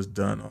this was just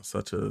done on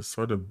such a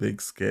sort of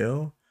big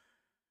scale.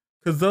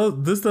 Because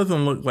this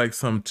doesn't look like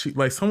some cheap,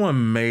 like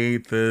someone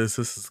made this.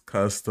 This is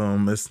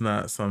custom. It's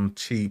not some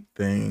cheap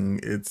thing.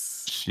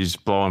 It's She's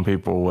blowing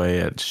people away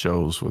at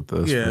shows with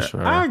this for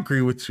yeah. I sure.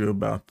 agree with you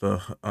about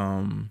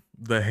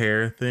the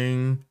hair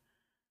thing.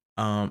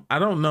 I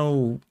don't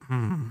know.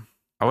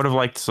 I would have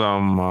liked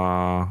some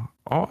I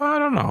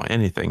don't know,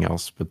 anything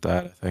else but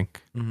that, I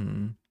think.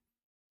 Mhm.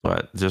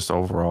 But just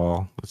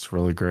overall, it's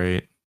really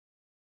great.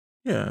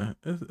 Yeah,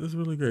 it's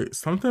really great.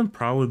 Something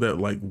probably that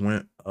like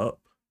went up.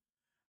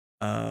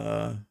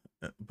 Uh,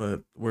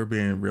 but we're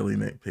being really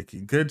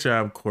nitpicky. Good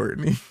job,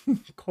 Courtney.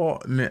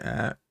 Caught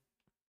it.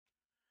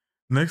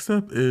 Next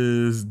up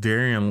is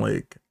Darien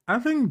Lake. I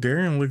think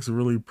Darien looks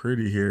really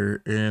pretty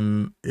here,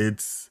 and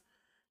it's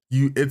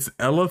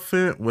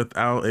elephant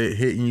without it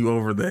hitting you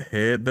over the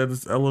head that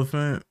it's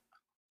elephant.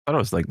 I thought it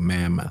was like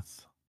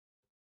mammoth.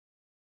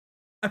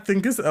 I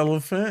think it's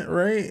elephant,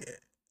 right?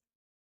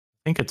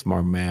 I think it's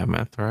more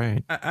mammoth,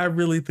 right? I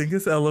really think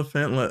it's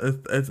elephant.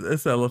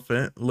 It's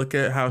elephant. Look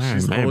at how All right,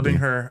 she's holding maybe.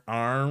 her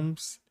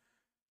arms.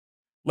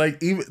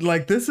 Like even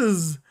like this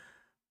is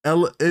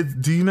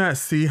do you not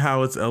see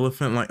how it's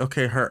elephant? Like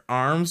okay, her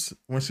arms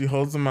when she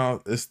holds them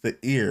out, it's the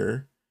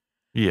ear.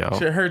 Yo.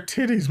 Shit, her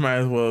titties might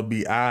as well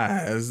be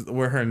eyes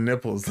where her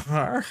nipples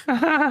are.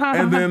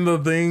 And then the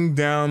thing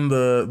down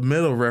the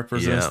middle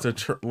represents Yeah.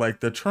 the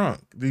like the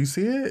trunk. Do you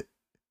see it?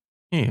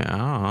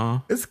 Yeah.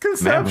 It's Mammoth.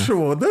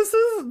 conceptual. This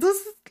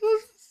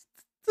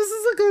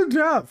is a good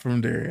job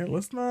from Darian.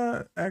 Let's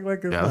not act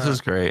like it's Yeah, this is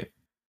not. great.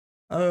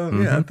 Yeah, I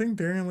Mm-hmm. think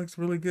Darian looks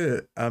really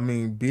good. I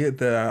mean, be it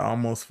that I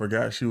almost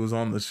forgot she was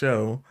on the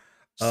show.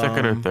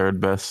 Second or Um, third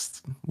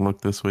best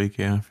look this week,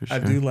 yeah, for I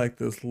do sure. like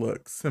this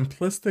look.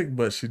 Simplistic,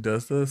 but she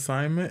does the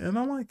assignment, and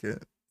I like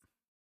it.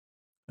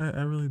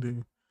 I really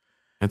do.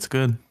 It's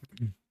good.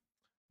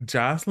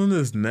 Jocelyn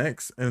is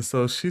next, and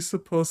so she's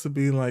supposed to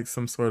be like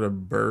some sort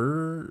of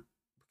bird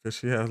because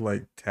she has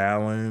like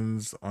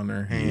talons on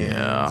her hands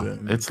Yeah.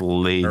 and It's her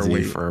lazy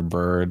wait, for a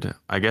bird.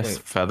 I guess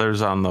wait,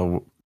 feathers on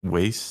the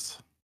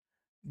waist,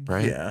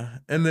 right? yeah.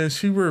 And then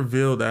she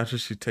revealed after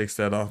she takes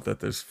that off that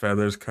there's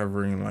feathers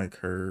covering like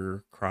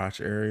her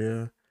crotch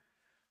area.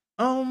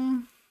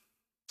 Um,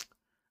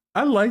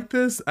 I like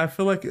this. I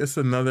feel like it's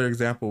another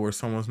example where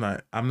someone's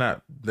not.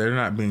 They're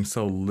not being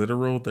so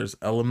literal. There's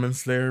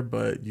elements there,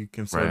 but you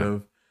can sort Right.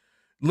 of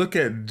look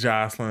at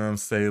Jocelyn and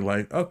say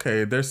like,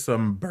 okay, there's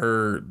some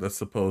bird that's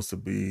supposed to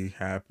be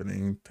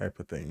happening type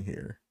of thing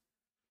here,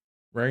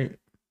 right?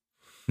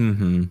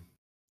 Mm-hmm.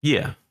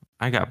 Yeah.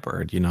 I got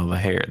bird, the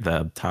hair,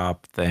 the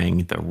top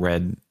thing, the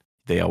red.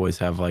 They always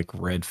have like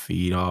red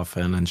feet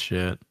often and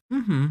shit.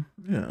 Mm-hmm.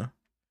 Yeah.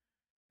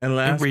 And It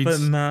last but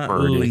reads not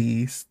birdy.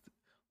 least,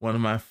 one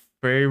of my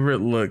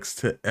favorite looks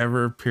to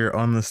ever appear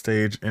on the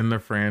stage in the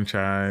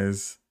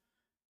franchise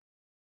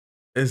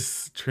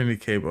is Trinity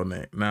Cable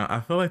Neck. Now,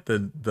 I feel like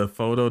the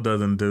photo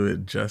doesn't do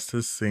it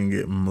justice seeing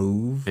it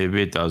move.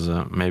 Maybe it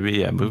doesn't. Maybe,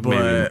 yeah, maybe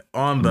But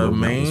on the the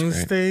movement was main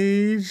great.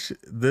 stage,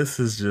 this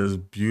is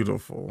just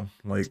beautiful.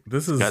 Like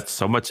Got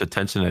so much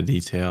attention to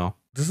detail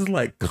this is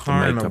like with the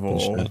makeup and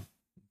carnival, shit.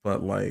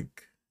 but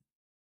like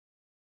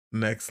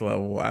next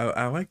level.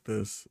 I like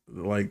this.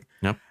 Like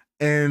Yep.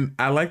 and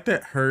I like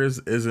that hers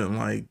isn't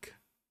like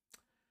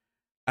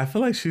I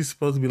feel like she's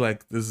supposed to be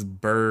like this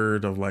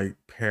bird of like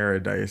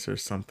paradise or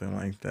something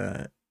like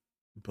that.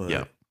 But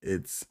Yep.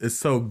 it's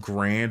so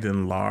grand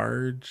and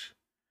large.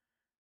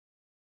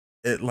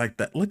 It like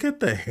that. Look at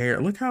the hair.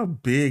 Look how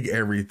big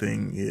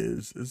everything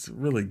is. It's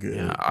really Yeah.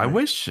 good. I Like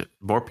wish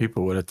more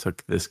people would have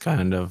took this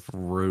kind of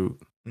route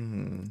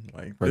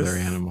like for their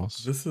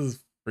animals. this is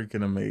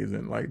freaking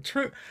amazing. Like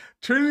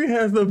Trinity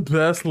has the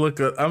best look.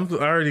 I'm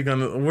already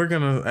gonna we're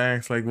gonna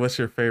ask like what's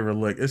your favorite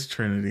look? It's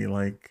Trinity.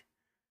 Like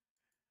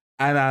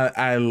and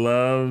I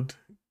loved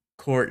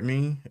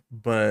Courtney,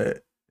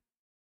 but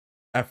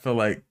I feel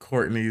like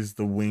Courtney's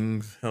the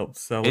wings helped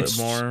sell it It's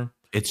more.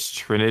 it's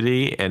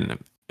Trinity, and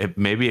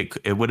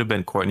it would have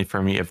been Courtney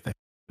for me if the hair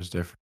was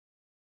different.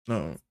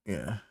 Oh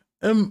yeah.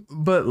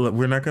 But look,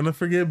 we're not gonna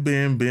forget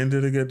Ben. Ben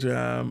did a good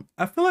job.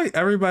 I feel like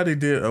everybody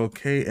did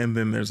okay, and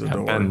then there's a Yeah,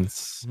 door.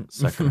 Ben's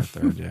second or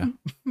third. Yeah.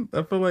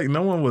 I feel like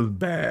no one was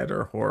bad or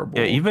Yeah. horrible,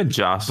 Even but a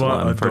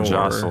Jocelyn, for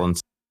door.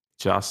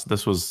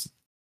 This was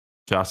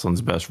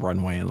Jocelyn's best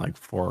runway in like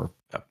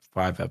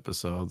 5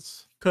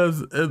 episodes.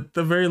 Because at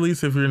the very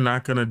least, if you're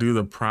not gonna do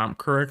the prompt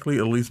correctly,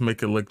 at least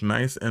make it look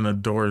nice. And a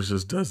door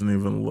just doesn't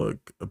even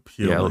look Yeah,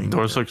 appealing.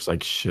 Doris looks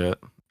like shit,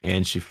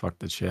 and she fucked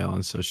the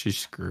challenge, so she's I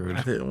screwed.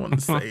 didn't want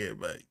to say it,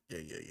 but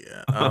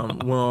yeah.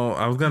 Well,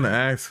 I was gonna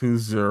ask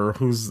who's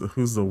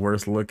the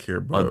worst look here,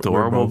 but we're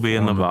Adorable both be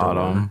in the on the door.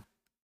 bottom.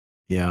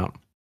 Yeah.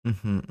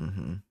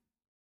 Mm-hmm.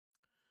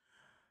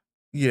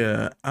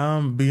 Yeah.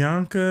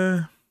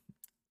 Bianca.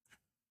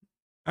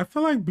 I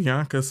feel like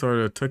Bianca sort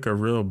of took a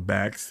real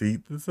back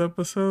seat this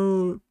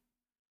episode.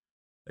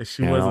 Like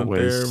she And wasn't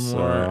there always,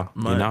 more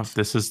you know, much.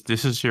 this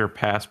is your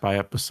pass by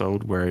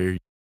episode where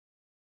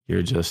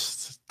you're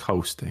just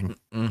coasting.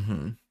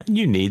 Mm-hmm. And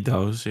you need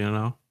those, you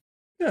know.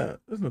 Yeah,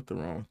 there's nothing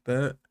wrong with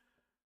that.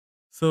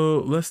 So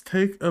let's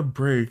take a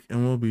break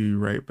and we'll be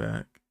right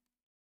back.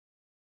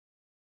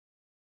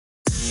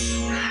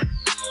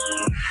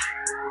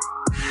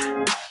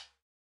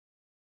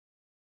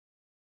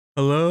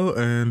 Hello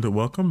and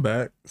welcome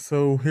back.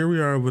 So here we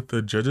are with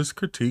the judges'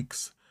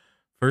 critiques.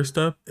 First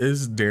up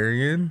is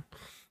Darian.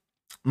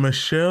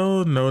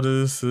 Michelle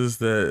notices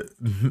that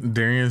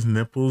Darian's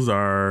nipples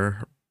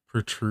are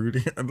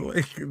protruding,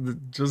 like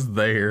just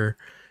there.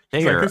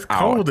 She's They like, are it's out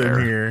cold in there.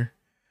 here.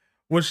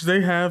 Which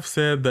they have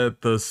said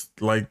that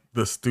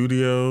the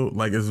studio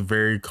like is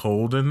very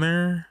cold in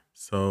there.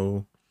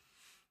 So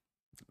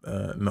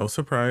no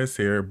surprise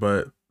here,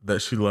 but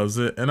that she loves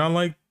it. And I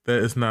like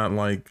that it's not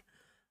like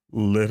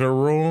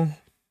literal,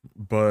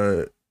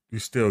 but you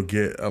still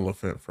get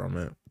elephant from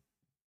it.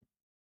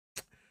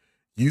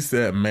 You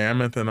said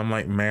mammoth, and I'm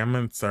like,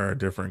 mammoths are a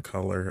different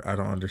color. I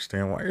don't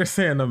understand why you're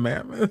saying a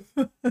mammoth.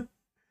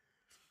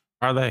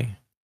 Are they?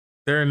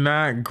 They're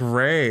not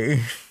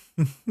gray.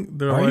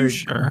 They're Are you like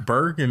sure?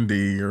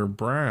 burgundy or All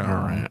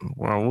brown. right.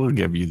 Well, we'll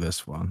give you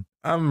this one.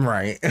 I'm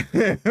right.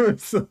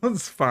 So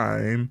it's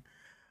fine.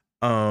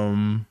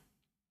 Um,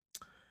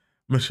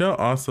 Michelle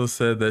also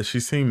said that she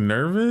seemed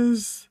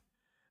nervous,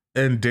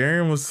 and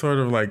Darren was sort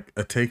of like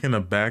taken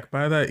aback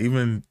by that.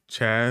 Even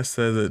Chaz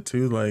says it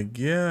too, like,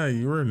 yeah,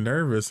 you were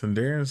nervous, and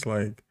Darren's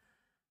like,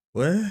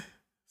 what?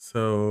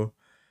 So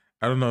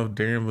I don't know if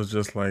Darren was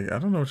just like, I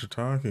don't know what you're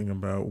talking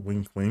about,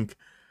 wink wink.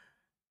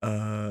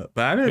 But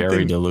I didn't Very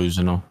think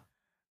delusional.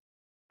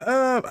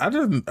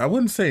 I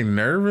wouldn't say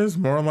nervous,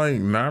 more like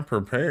not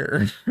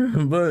prepared.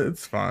 But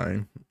it's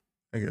fine.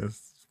 I guess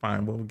it's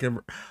fine. We'll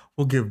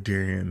give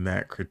Darian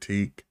that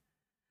critique.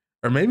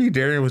 Or maybe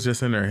Darian was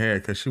just in her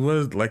head because she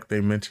was, like they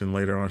mentioned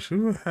later on, she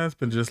has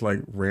been just like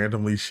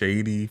randomly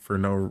shady for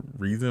no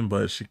reason,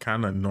 but she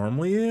kind of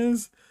normally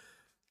is.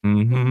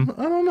 Mm-hmm.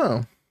 I don't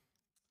know.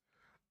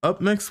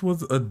 Up next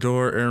was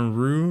Adore, and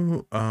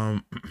Rue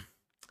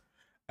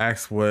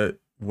asked what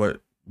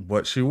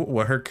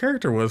her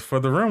character was for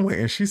the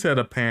runway, and she said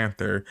a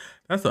panther.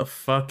 That's a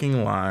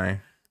fucking lie.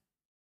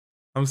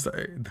 I'm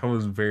sorry, that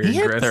was very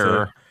aggressive.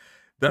 Panther.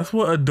 That's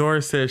what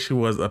Adore said, she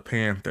was, a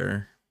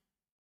panther.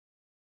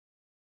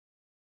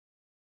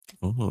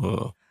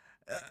 Oh.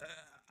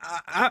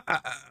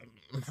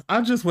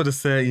 I just would have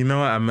said, you know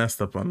what, I messed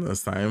up on the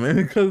assignment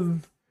because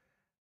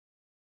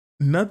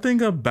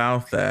nothing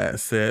about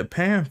that said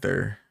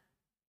panther.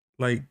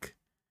 Like,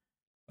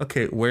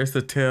 okay, where's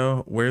the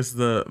tail? Where's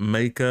the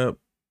makeup?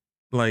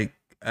 Like,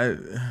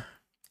 I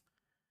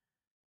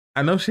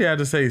know she had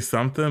to say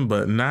something,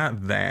 but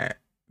not that.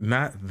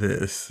 Not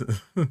this.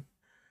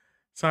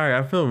 Sorry,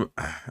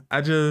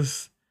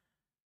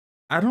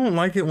 I don't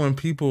like it when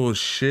people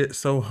shit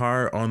so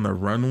hard on the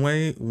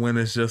runway when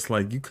it's just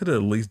like you could have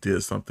at least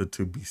did something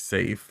to be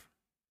safe.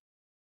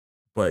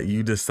 But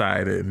you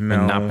decided And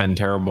not no. been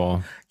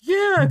terrible.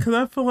 Yeah, because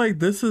I feel like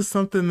this is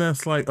something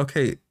that's like,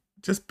 okay,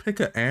 just pick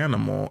an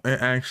animal and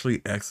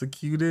actually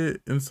execute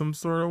it in some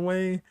sort of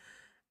way.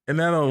 And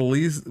that'll at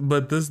least,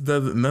 but this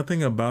does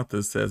nothing about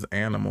this says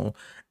animal.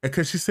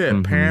 Because she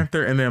said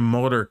panther and then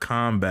Mortal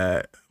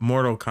Kombat.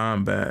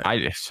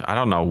 I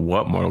don't know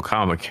what Mortal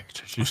Kombat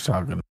character she's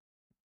talking about.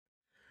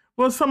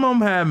 Well, some of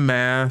them had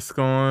masks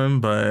on,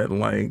 but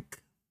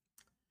like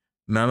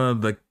none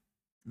of the,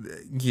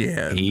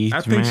 yeah. I Age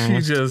think she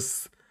mask.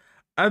 just,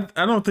 I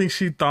don't think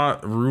she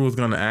thought Rue was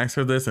going to ask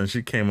her this and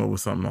she came up with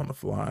something on the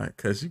fly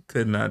because you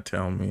could not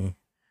tell me.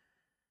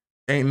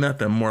 Ain't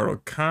nothing Mortal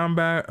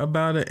Kombat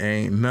about it.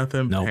 Ain't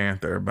nothing Nope.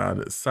 Panther about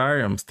it.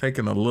 Sorry, I'm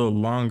taking a little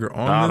longer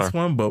on Got this her.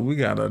 one, but we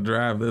got to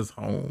drive this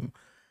home.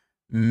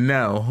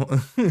 No.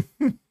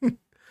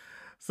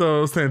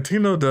 So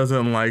Santino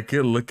doesn't like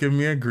it. Look at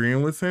me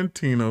agreeing with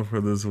Santino for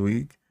this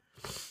week.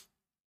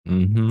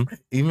 Mm-hmm.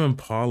 Even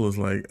Paul is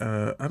like,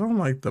 I don't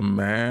like the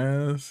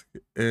mask.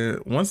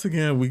 And once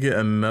again, we get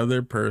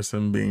another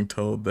person being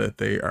told that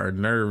they are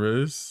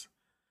nervous.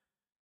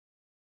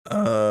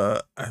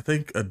 I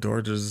think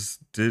Adore just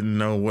didn't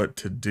know what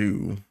to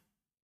do.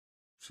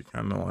 She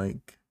kind of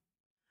like,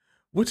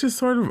 which is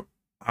sort of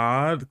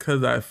odd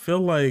because I feel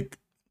like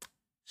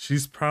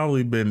she's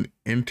probably been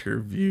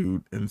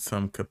interviewed in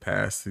some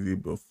capacity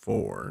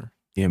before.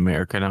 The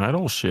American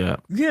Idol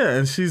shit. Yeah,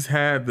 and she's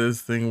had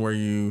this thing where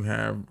you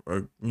have,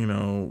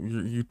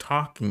 you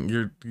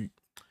talking.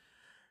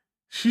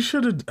 She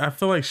should have. I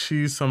feel like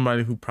she's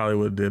somebody who probably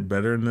would have did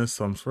better in this.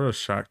 So I'm sort of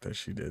shocked that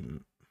she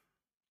didn't.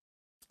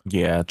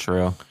 Yeah,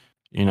 true.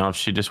 You know, if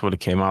she just would have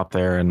came out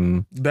there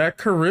and That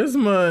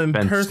charisma and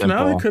been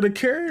personality simple. could have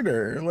carried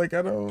her. Like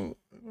I don't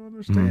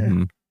understand.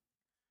 Mm-hmm.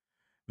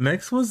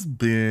 Next was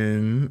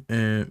Ben,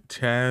 and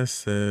Chaz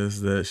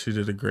says that she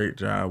did a great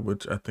job,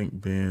 which I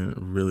think Ben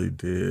really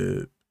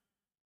did.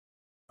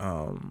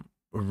 A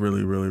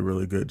really, really,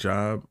 really good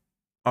job.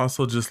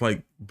 also just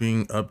like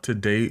being up to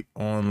date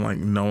on like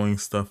knowing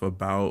stuff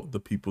about the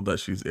people that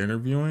she's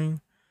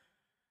interviewing.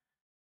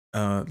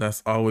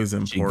 That's always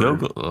She important.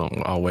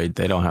 Google. Oh wait,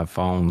 they don't have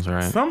phones,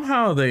 right?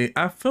 Somehow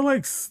I feel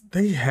like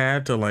they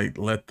had to like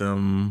let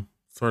them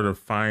sort of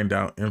find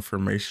out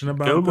information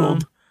about Googled.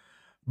 them,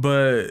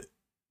 but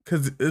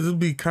because it would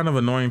be kind of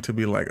annoying to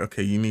be like,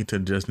 okay, you need to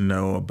just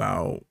know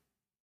about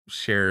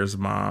Cher's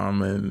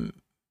mom and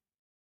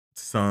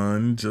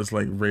son just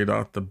like right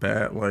off the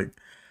bat. Like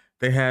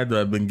they had to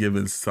have been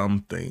given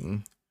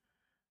something.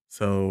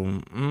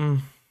 So I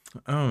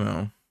don't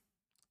know,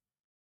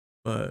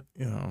 but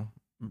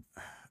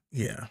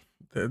yeah,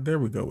 there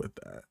we go with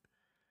that.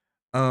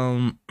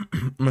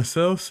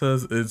 Marcel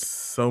says it's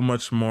so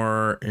much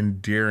more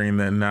endearing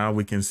that now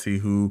we can see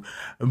who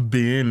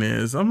Ben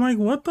is. I'm like,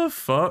 what the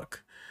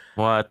fuck?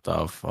 What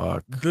the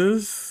fuck?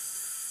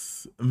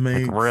 This Like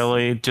makes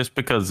really? Just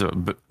because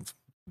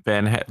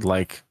Ben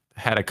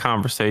had a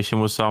conversation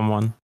with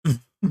someone?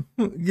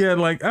 yeah,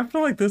 like I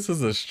feel like this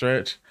is a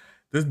stretch.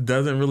 This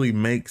doesn't really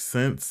make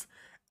sense,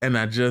 and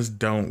I just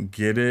don't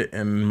get it.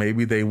 And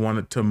maybe they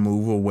wanted to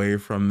move away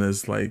from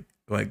this, like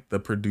the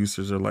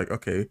producers are like,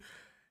 okay,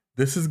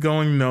 this is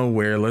going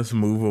nowhere. Let's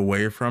move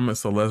away from it.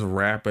 So let's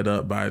wrap it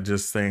up by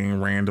just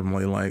saying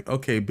randomly, like,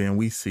 okay, Ben,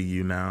 we see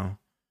you now.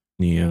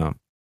 Yeah.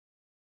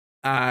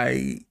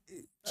 I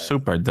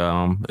Super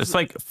dumb. It's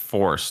like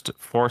forced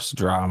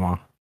drama.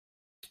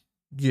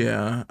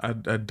 yeah, I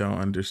don't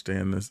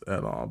understand this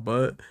at all.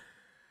 But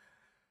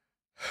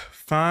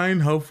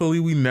fine.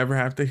 Hopefully we never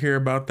have to hear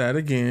about that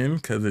again,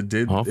 because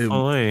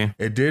Hopefully.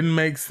 it didn't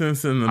make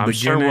sense in the I'm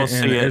sure beginning,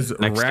 we'll and see it's it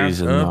next wrapped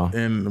season up though.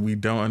 and we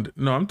don't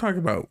no, I'm talking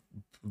about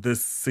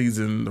this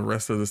season, the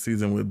rest of the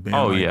season with Ben.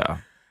 Oh Like yeah.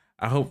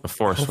 I hope The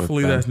force with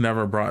hopefully Ben. that's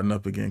never brought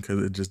up again,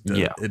 because it just does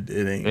Yeah. it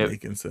ain't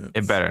making It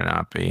sense. better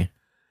not be.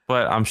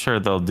 But I'm sure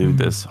they'll do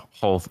this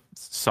whole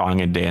song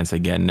and dance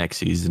again next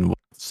season with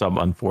some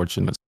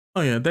unfortunate.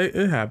 Oh yeah,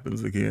 it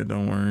happens again.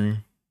 Don't worry.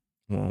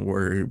 Won't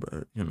worry,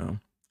 but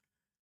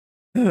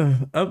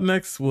Up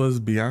next was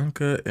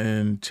Bianca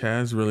and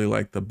Chaz really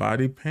liked the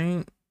body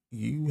paint.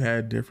 You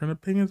had different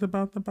opinions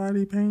about the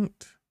body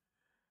paint,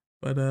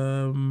 but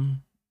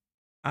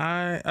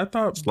I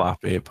thought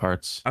Sloppy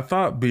parts. I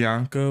thought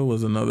Bianca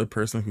was another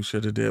person who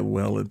should have did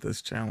well at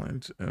this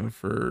challenge, and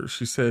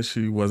she said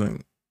she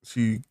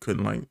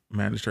couldn't like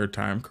manage her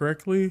time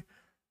correctly.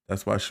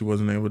 That's why she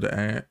wasn't able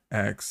to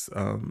ask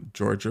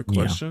Georgia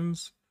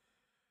questions.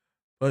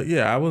 But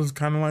yeah, I was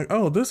kind of like,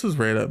 oh, this is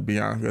right up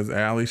Bianca's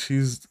alley.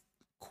 She's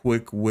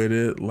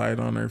quick-witted, light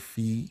on her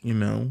feet.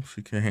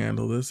 She can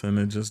handle this, and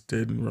it just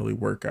didn't really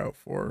work out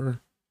for her.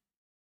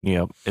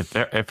 Yeah,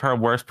 if her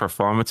worst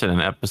performance in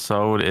an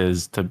episode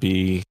is to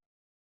be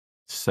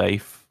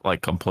safe,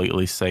 like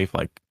completely safe,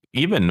 like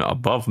even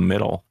above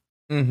middle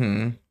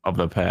of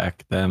the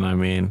pack, then I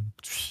mean,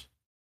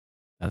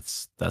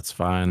 that's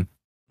fine.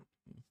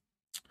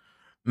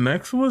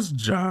 Next was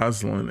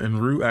Jocelyn, and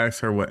Rue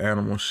asked her what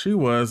animal she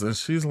was, and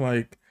she's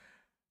like,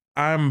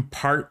 I'm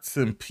parts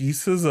and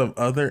pieces of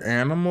other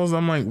animals.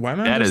 I'm like, why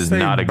not that just is say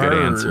not a bird? good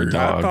answer,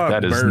 dog. I thought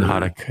That is bird.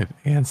 not a good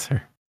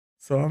answer.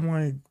 So I'm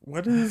like,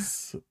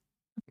 what's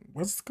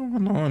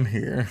going on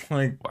here?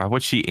 Like, why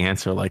would she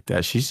answer like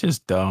that? She's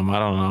just dumb. I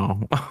don't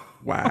know.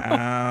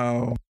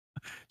 Wow.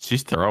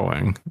 She's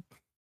throwing.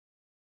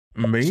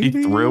 Maybe She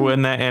threw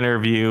in that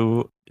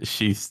interview.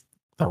 She's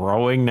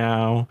throwing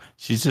now.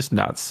 She's just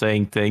not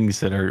saying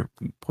things that are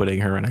putting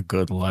her in a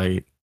good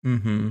light.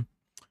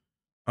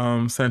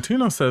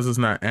 Santino says it's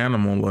not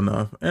animal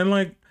enough. And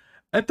like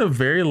at the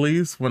very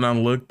least, when I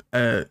looked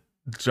at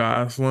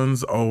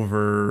Jocelyn's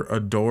over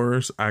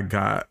Adore's, I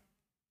thought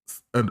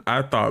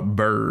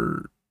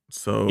bird.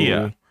 So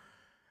yeah.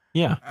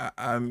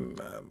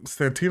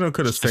 Santino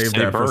could have saved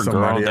that for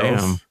somebody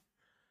else.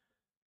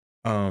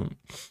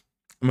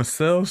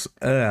 Myself,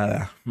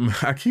 I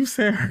keep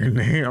saying her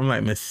name. I'm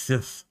like,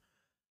 Miss.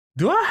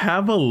 Do I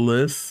have a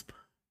lisp?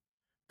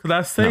 Because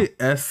I say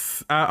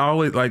S, I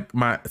always like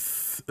my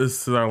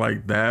S's are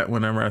like that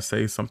whenever I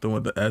say something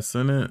with the S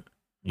in it.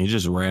 You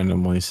just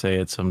randomly say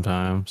it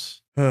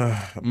sometimes.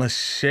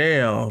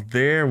 Michelle,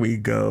 there we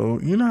go.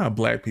 You know how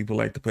black people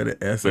like to put an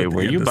S. Wait, at the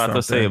were end you of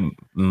about something. to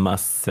say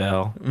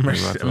Marcel?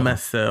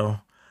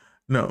 Marcel.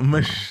 No,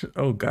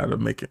 oh God,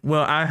 I'm making.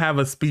 Well, I have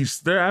a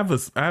speech there. I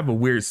have a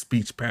weird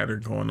speech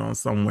pattern going on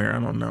somewhere. I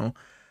don't know.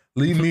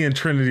 Leave me and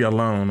Trinity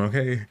alone,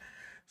 okay?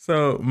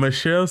 So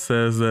Michelle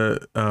says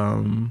that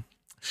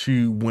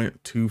she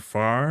went too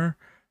far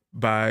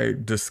by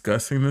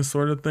discussing this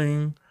sort of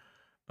thing,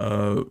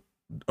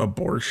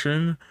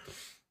 abortion.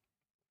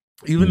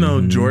 Even though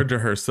Georgia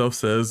herself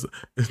says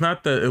it's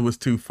not that it was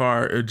too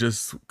far, it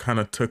just kind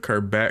of took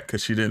her back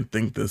because she didn't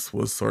think this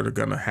was sort of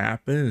gonna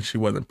happen and she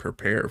wasn't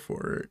prepared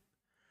for it.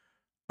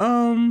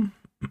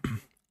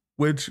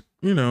 Which,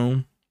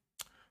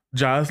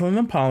 Jocelyn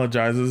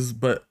apologizes,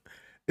 but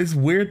it's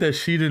weird that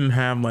she didn't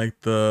have like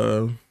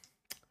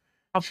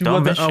she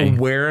wasn't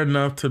aware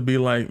enough to be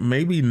like,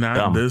 maybe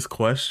not this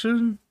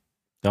question.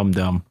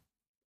 Dumb.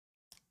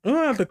 I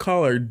don't have to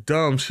call her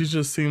dumb. She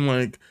just seemed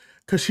like,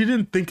 because she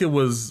didn't think it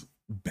was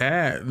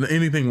bad.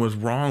 Anything was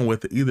wrong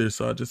with it either.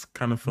 So I just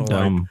kind of feel like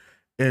Dumb.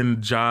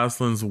 in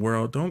Jocelyn's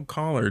world, don't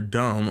call her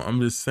dumb.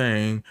 I'm just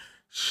saying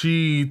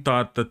she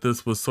thought that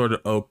this was sort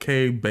of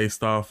okay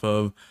based off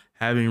of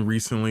having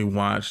recently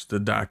watched the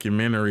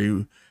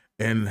documentary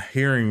and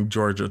hearing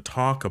Georgia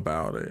talk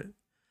about it.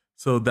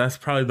 So that's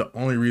probably the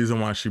only reason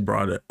why she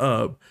brought it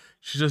up.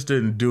 She just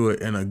didn't do it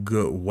in a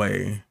good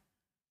way.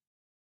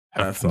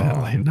 That's all.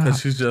 Definitely Because not.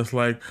 she's just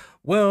like,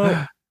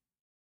 well,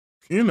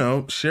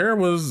 Cher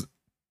was,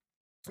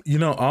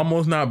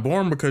 almost not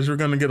born because you're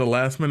going to get a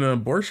last minute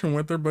abortion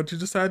with her, but you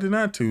decided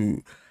not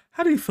to.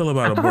 How do you feel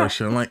about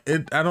abortion? Like,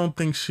 I don't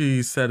think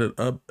she set it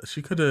up.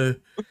 She could have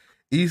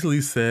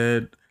easily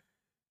said,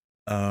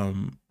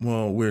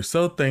 well, we're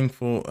so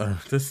thankful.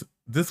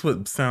 This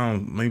would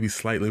sound maybe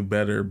slightly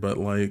better, but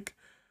like,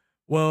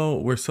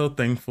 well, we're so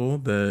thankful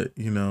that,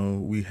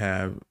 we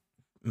have.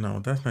 No,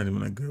 that's not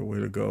even a good way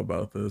to go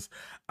about this.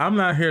 I'm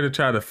not here to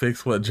try to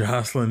fix what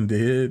Jocelyn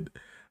did,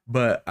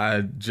 but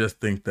I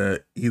just think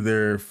that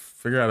either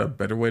figure out a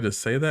better way to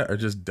say that or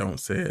just don't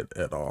say it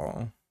at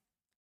all.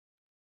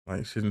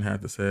 Like, she didn't have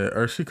to say it.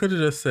 Or she could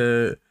have just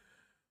said,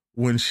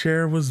 when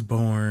Cher was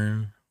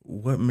born,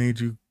 what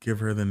made you give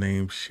her the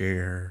name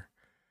Cher?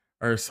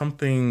 Or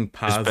something It's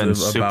been positive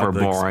super about the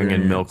boring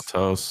in milk experience.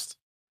 toast.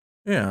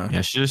 Yeah. Yeah,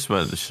 she just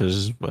went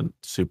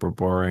super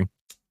boring.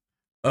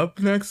 Up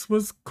next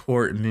was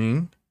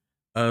Courtney.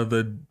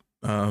 Michelle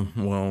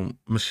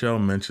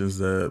mentions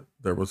that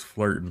there was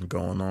flirting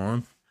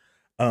going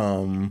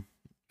on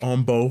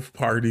both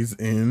parties'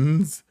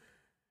 ends.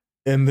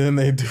 And then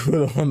they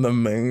do it on the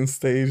main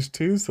stage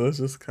too. So it's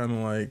just kind of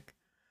like,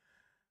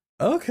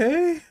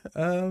 okay,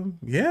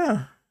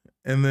 yeah.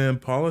 And then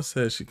Paula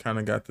said she kind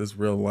of got this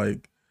real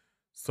like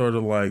sort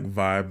of like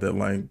vibe that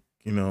like,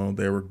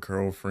 they were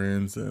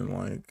girlfriends and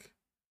like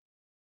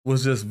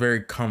was just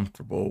very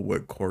comfortable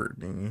with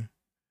Courtney,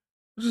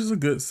 which is a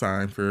good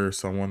sign for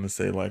someone to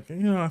say like,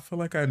 I feel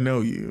like I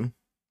know you.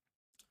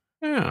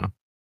 Yeah.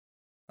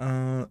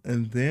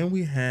 And then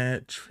we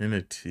had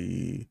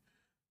Trinity.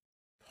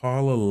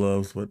 Paula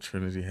loves what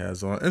Trinity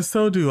has on, and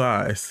so do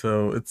I.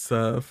 So it's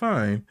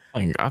fine.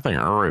 I think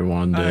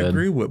everyone I did.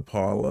 agree with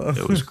Paula.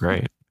 It was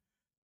great.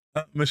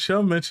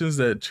 Michelle mentions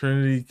that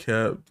Trinity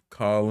kept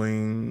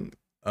calling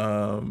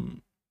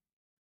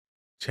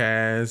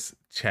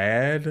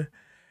Chad.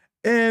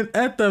 And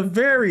at the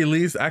very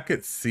least, I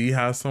could see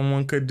how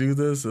someone could do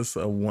this. It's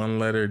a one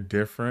letter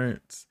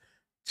difference.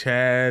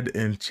 Chad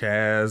and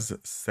Chaz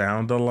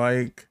sound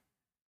alike.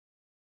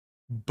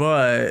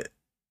 But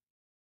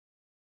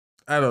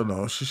I don't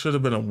know. She should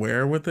have been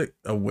aware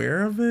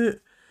of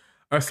it.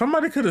 Or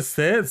somebody could have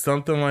said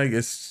something like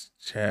it's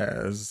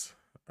Chaz.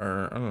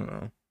 Or I don't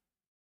know.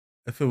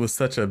 If it was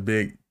such a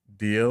big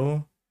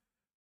deal.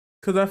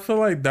 Because I feel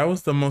like that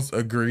was the most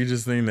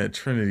egregious thing that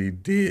Trinity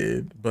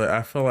did. But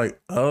I feel like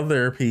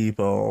other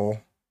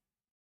people,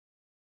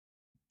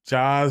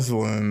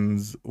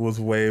 Jocelyn's was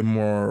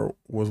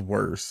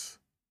worse,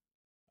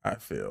 I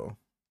feel.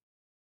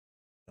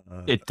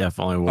 It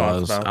definitely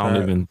Thoughts was. about I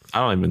that?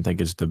 don't even think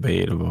it's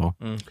debatable.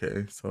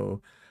 Okay,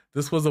 so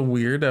this was a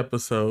weird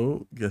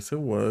episode. Yes, it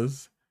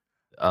was.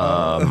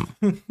 Um,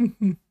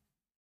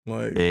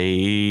 Like,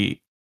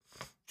 they,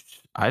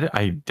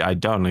 I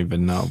don't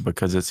even know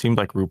because it seemed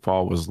like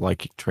RuPaul was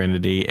like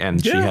Trinity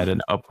and she yeah. had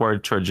an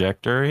upward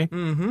trajectory.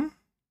 Mm-hmm.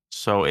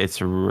 So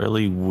it's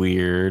really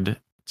weird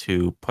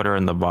to put her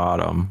in the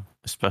bottom,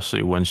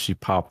 especially when she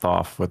popped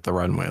off with the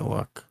runway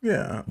look.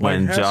 Yeah. Like,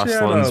 When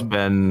Jocelyn's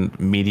been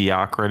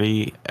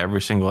mediocrity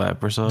every single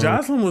episode.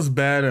 Jocelyn was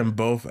bad in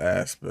both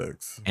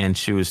aspects. And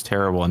she was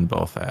terrible in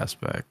both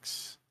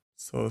aspects.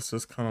 So it's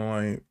just kind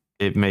of like,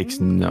 it makes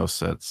no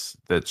sense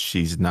that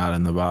she's not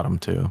in the bottom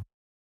too.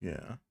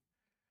 Yeah.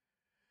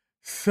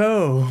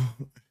 So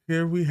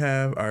here we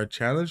have our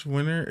challenge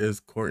winner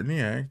is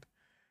Courtney Act.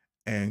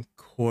 And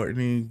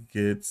Courtney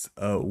gets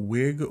a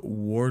wig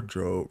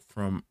wardrobe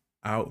from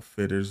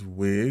Outfitters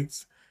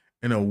Wigs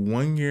and a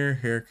 1-year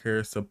hair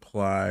care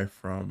supply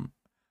from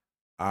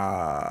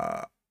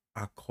Aquage.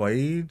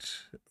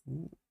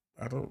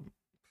 I don't,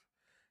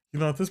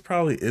 this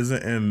probably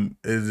isn't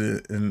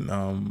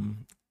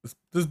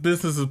this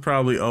business is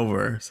probably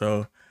over.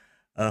 So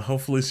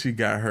hopefully she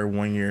got her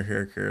 1-year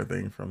hair care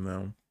thing from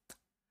them.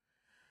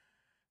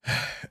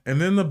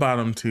 And then the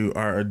bottom two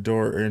are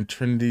Adore and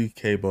Trinity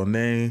K.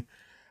 Bonet.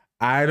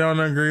 I don't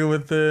agree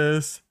with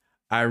this.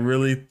 I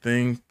really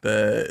think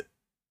that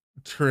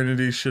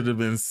Trinity should have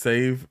been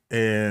safe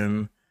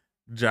and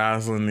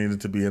Jocelyn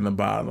needed to be in the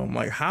bottom.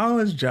 Like, how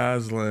is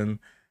Jocelyn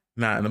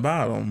not in the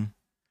bottom?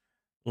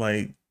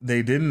 Like,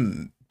 they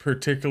didn't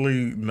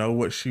particularly know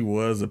what she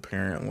was,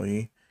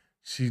 apparently.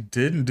 She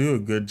didn't do a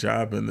good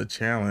job in the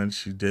challenge.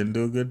 She didn't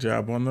do a good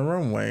job on the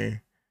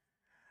runway.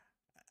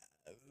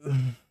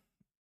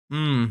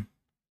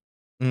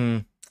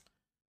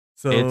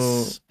 So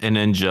it's an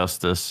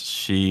injustice.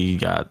 She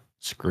got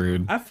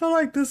screwed. I feel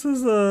like this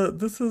is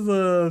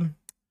a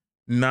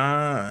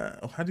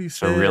not, how do you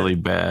say so really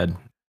it? bad.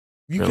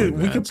 Really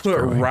we bad could put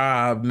screwing.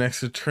 Rob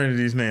next to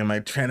Trinity's name,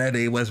 like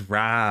Trinity was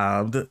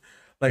robbed.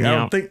 Like I Yeah.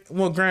 don't think.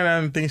 Well, granted,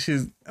 I don't think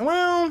she's.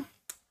 Well,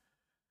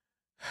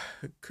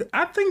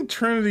 I think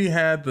Trinity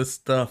had the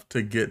stuff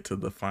to get to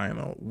the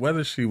final,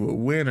 whether she would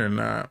win or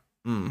not.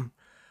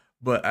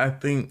 But I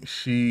think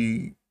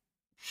She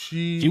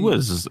she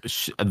was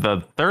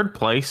the third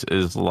place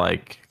is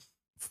like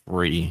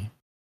free.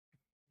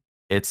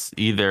 It's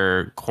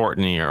either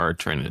Courtney or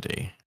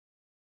Trinity.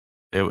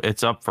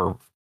 It's up for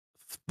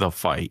the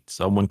fight.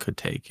 Someone could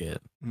take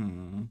it.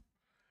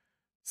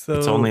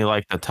 It's only so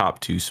like the top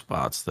two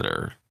spots that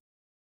are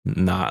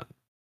not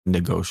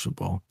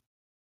negotiable.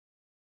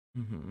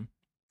 mhm.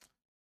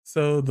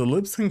 So the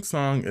lip sync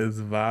song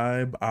is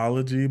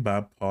Vibeology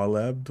by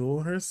Paula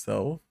Abdul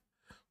herself.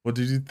 What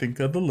did you think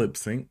of the lip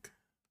sync?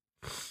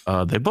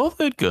 They both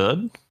did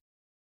good.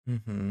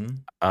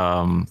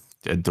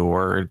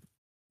 Adore,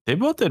 they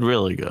both did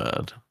really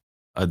good.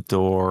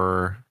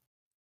 Adore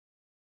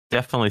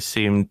definitely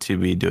seemed to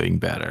be doing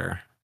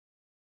better,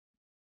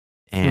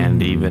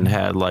 and even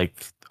had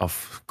like a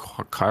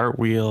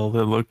cartwheel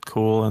that looked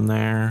cool in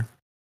there.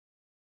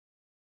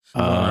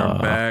 She's on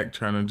her back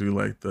trying to do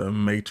like the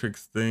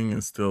Matrix thing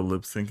and still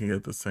lip syncing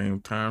at the same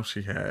time.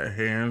 She had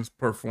hands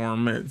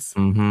performance.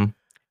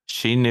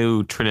 She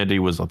knew Trinity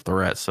was a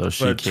threat, so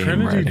she But came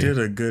Trinity ready. did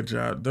a good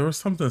job. There was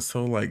something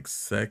so like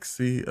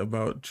sexy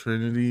about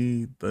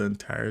Trinity the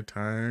entire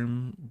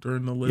time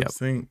during the lip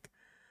sync.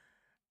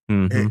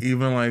 And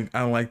even like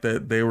I like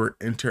that they were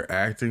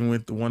interacting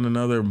with one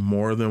another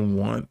more than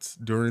once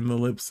during the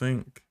lip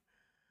sync.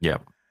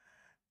 Yep.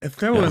 If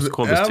there Yeah, was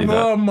cool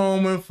ever a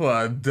moment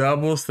for a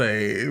double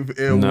save,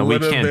 it no, we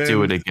would have can't been.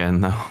 do it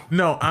again, though.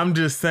 No, I'm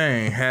just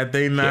saying, had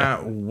they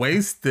not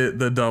wasted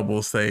the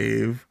double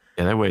save,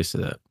 yeah, they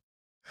wasted it.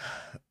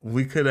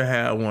 We could have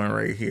had one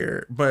right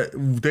here, but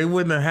they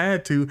wouldn't have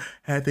had to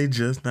had they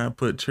just not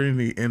put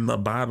Trinity in the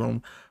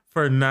bottom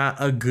for not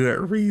a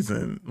good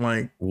reason.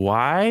 Like,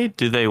 why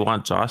do they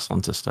want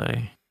Jocelyn to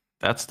stay?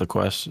 That's the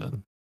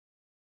question.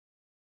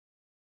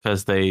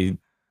 Because they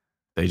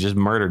just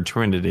murdered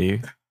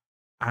Trinity.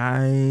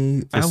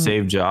 I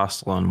save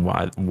Jocelyn.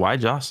 Why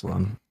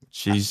Jocelyn?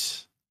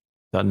 She's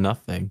done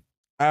nothing.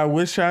 I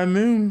wish I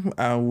knew.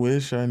 I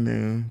wish I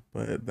knew,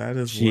 but that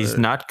is she's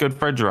not good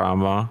for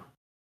drama.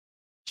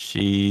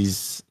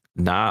 She's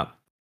not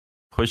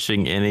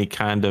pushing any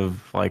kind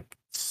of like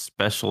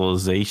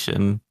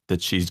specialization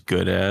that she's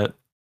good at.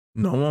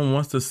 No one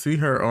wants to see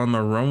her on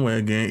the runway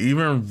again.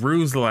 Even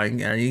Rue's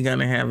like, "Are you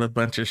gonna have a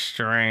bunch of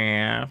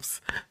straps?"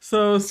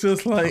 So it's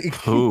just like,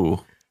 who?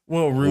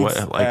 Well, Rue's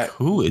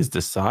who is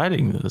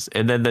deciding this?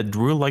 And then that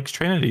Rue likes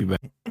Trinity,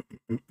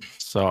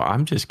 so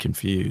I'm just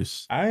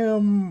confused.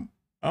 I'm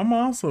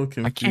also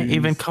confused. I can't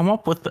even come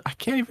up with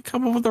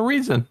a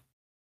reason.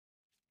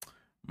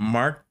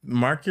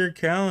 Mark your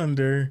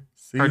calendar.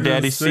 Her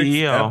daddy's 6,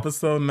 CEO.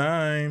 Episode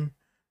 9.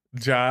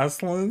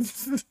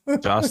 Jocelyn's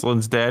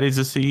daddy's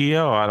a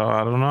CEO.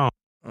 I don't know.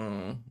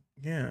 Oh,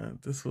 yeah,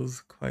 this was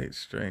quite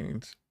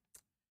strange.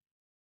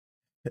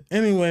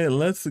 Anyway,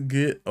 let's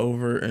get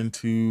over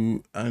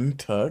into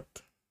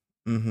Untucked.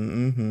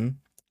 Ooh,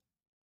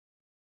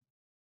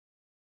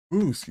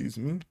 excuse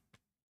me.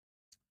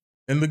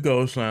 In the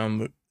Gold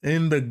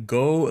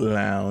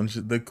Lounge,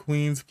 the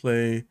queens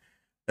play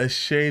a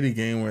shady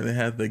game where they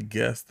have to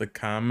guess the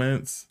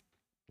comments.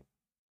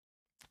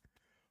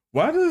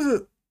 Why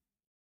does it?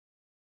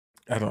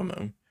 I don't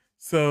know.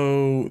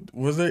 So,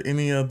 was there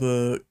any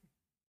other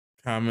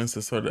comments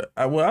that sort of?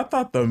 I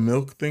thought the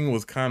Milk thing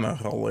was kind of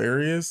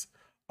hilarious.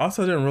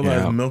 Also, I didn't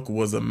realize Milk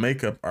was a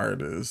makeup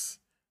artist.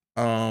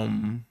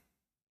 I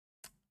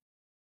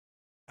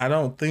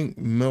don't think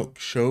Milk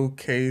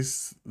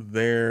showcased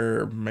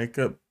their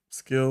makeup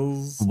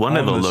skills. One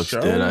of the looks show.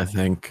 did, I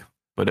think,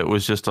 but it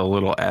was just a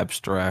little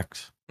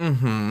abstract.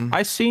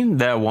 I seen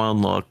that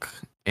one look,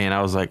 and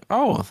I was like,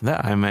 "Oh,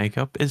 that eye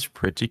makeup is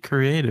pretty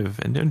creative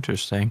and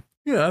interesting."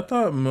 Yeah, I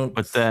thought Milk.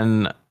 But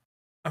then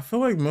I feel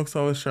like Milk's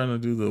always trying to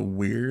do the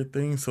weird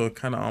thing, so it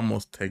kind of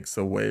almost takes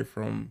away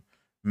from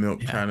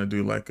Milk trying to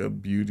do like a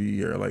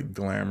beauty or like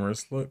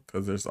glamorous look,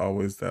 because there's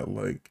always that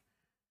like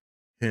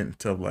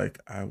hint of like,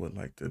 I would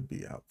like to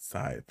be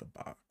outside the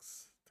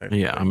box.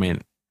 Yeah, I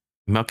mean,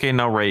 Milk ain't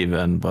no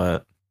Raven,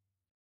 but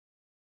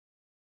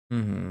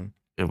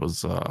it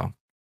was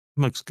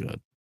looks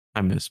good.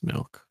 I miss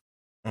Milk.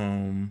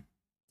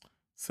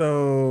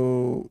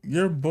 So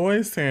your boy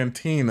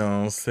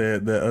Santino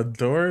said that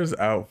Adora's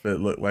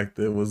outfit looked like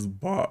it was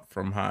bought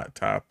from Hot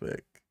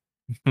Topic.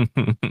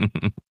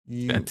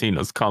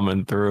 Santino's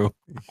coming through.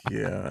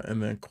 Yeah,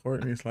 and then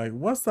Courtney's like,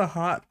 "What's the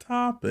Hot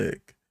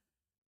Topic?"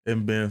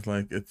 And Ben's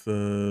like, "It's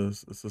a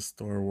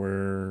store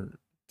where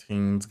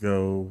teens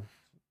go,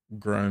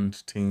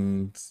 grunge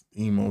teens,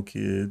 emo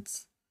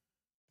kids,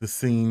 the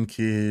scene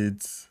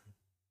kids."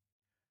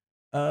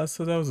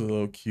 So that was a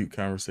little cute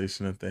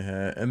conversation that they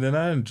had, and then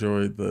I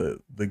enjoyed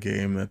the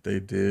game that they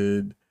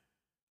did.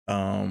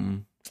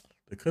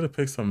 They could have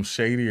picked some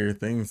shadier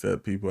things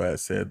that people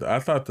had said. I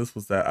thought this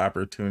was that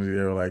opportunity.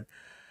 They were like,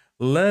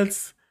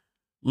 let's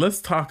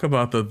let's talk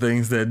about the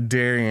things that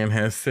Darian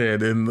has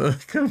said in the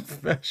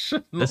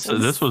This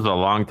confessionals. was a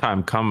long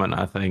time coming,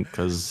 I think,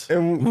 because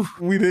And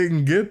we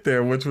didn't get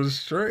there, which was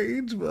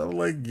strange. But I'm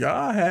like,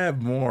 y'all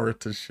had more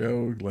to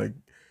show. Like,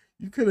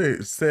 you could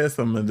have said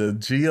some of the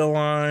Gia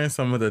line,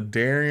 some of the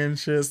Darian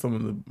shit, some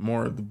of the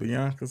more of the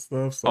Bianca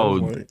stuff. So I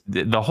was oh, like,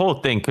 the whole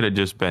thing could have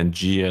just been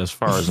Gia, as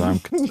far as I'm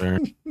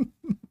concerned.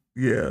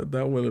 yeah,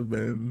 that would have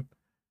been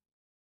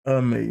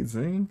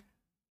amazing.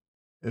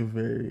 A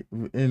very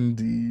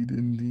indeed,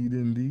 indeed,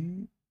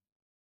 indeed.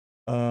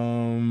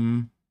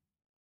 Um,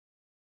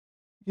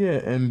 yeah,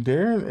 and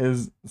Darren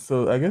is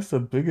so I guess the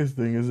biggest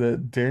thing is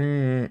that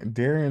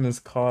Darian is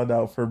called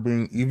out for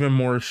being even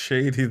more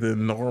shady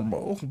than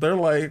normal. They're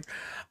like,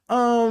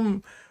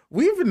 um,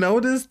 we've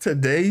noticed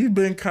today you've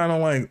been kind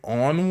of like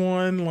on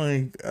one.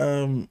 Like,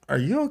 are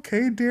you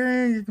okay,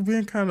 Darian? You're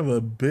being kind of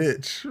a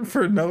bitch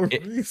for no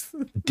It,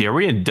 reason.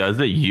 Darian does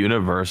it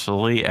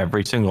universally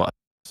every single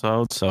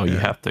episode, so you Yeah.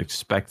 have to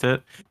expect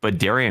it. But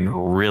Darian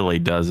really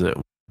does it.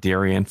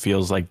 Darian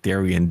feels like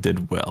Darian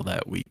did well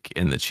that week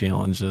in the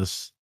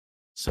challenges.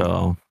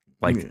 So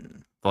like Yeah.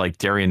 like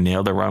Darian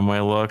nailed the runway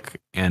look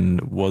and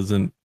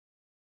wasn't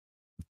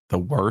the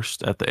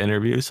worst at the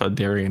interview. So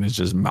Darian is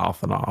just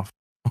mouthing off.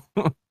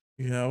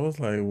 Yeah, I was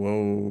like,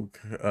 whoa.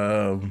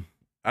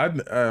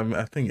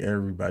 I think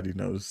everybody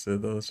noticed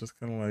it though. It's just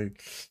kind of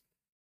like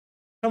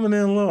coming in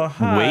a little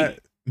hot. wait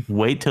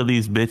wait till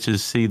these bitches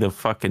see the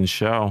fucking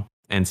show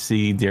and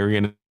see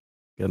Darian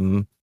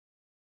and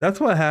That's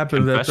what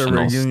happens at the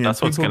confessionals. reunion.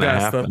 That's what's People gonna got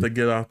stuff happen. to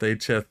get off their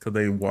chest because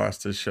they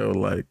watched the show.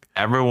 Like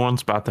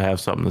Everyone's about to have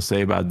something to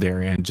say about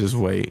Darian. Just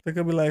wait. they're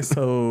gonna be like,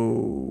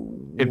 so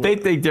If they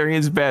think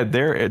Darian's bad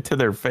there to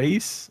their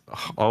face,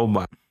 oh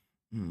my.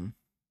 hmm.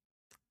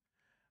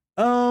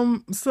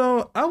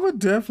 So I would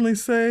definitely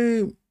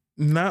say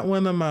not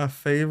one of my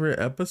favorite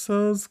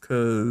episodes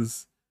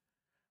because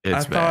I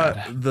It's thought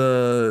bad.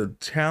 the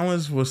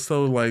challenge was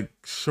so like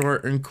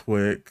short and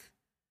quick.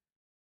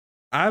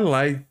 I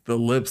like the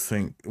lip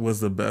sync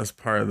was the best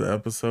part of the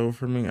episode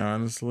for me,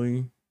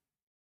 honestly.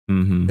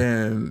 Mm-hmm.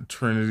 And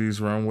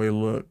Trinity's runway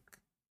look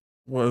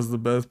was the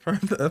best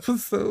part of the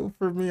episode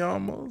for me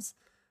almost.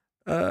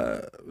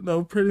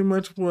 No, pretty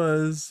much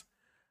was.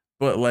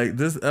 But like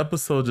this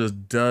episode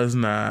just does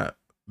not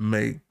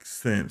make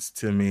sense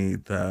to me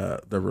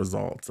the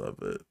results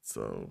of it.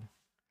 So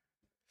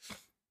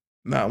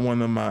not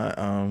one of my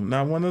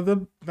not one of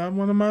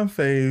my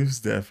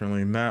faves,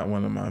 definitely not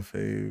one of my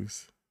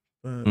faves.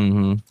 But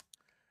Mm-hmm.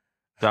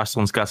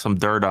 Jocelyn's got some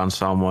dirt on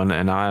someone,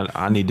 and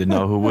I need to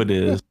know who it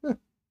is.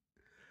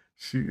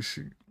 she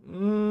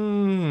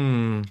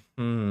mm-hmm.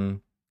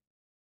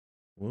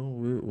 Well,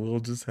 we'll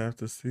just have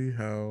to see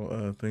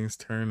how things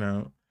turn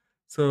out.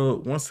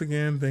 So, once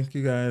again, thank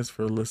you guys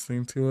for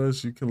listening to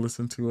us. You can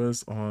listen to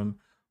us on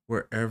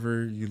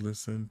wherever you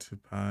listen to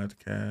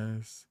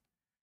podcasts.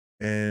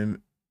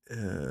 And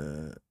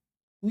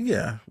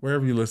yeah,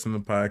 wherever you listen to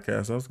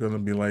podcasts. I was going to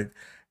be like,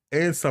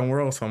 and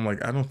somewhere else. I'm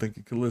like, I don't think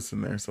you can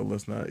listen there. So,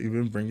 let's not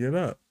even bring it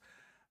up.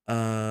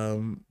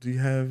 Do you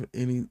have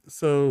any?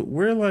 So,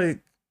 we're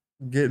like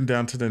getting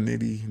down to the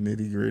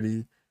nitty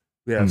gritty.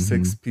 We have Mm-hmm.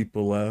 6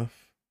 people left.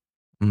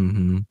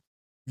 Mm-hmm.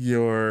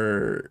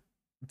 Your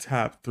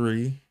top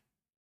 3.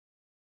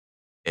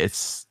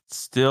 It's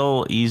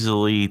still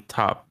easily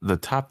top. The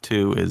top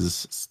two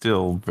is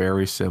still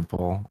very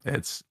simple.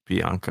 It's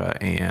Bianca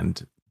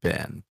and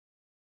Ben.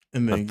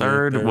 And The then your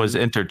third was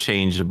third.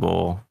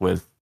 interchangeable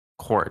with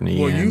Courtney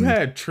Well, you and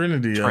had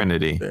Trinity up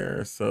Trinity.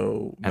 there.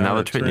 So And now now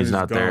that that Trinity's Trinity's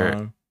not there,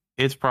 gone.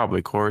 it's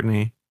probably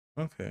Courtney.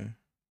 Okay.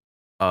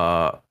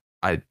 Uh,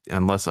 I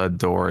unless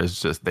Adore is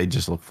just they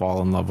just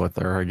fall in love with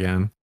her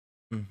again,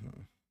 Hmm.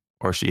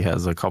 or she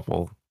has a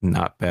couple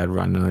not bad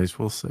runways.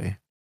 We'll see.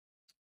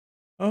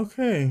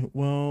 Okay.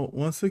 Well,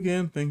 once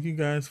again, thank you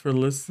guys for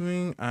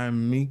listening.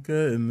 I'm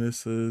Mika, and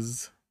this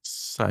is.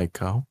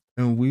 Psycho.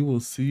 And we will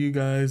see you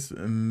guys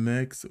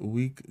next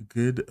week.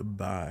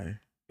 Goodbye.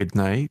 Good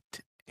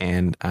night,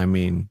 and I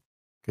mean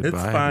It's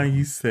goodbye, fine.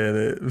 You everyone. said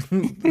it.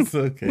 It's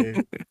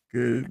okay.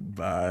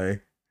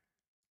 Goodbye.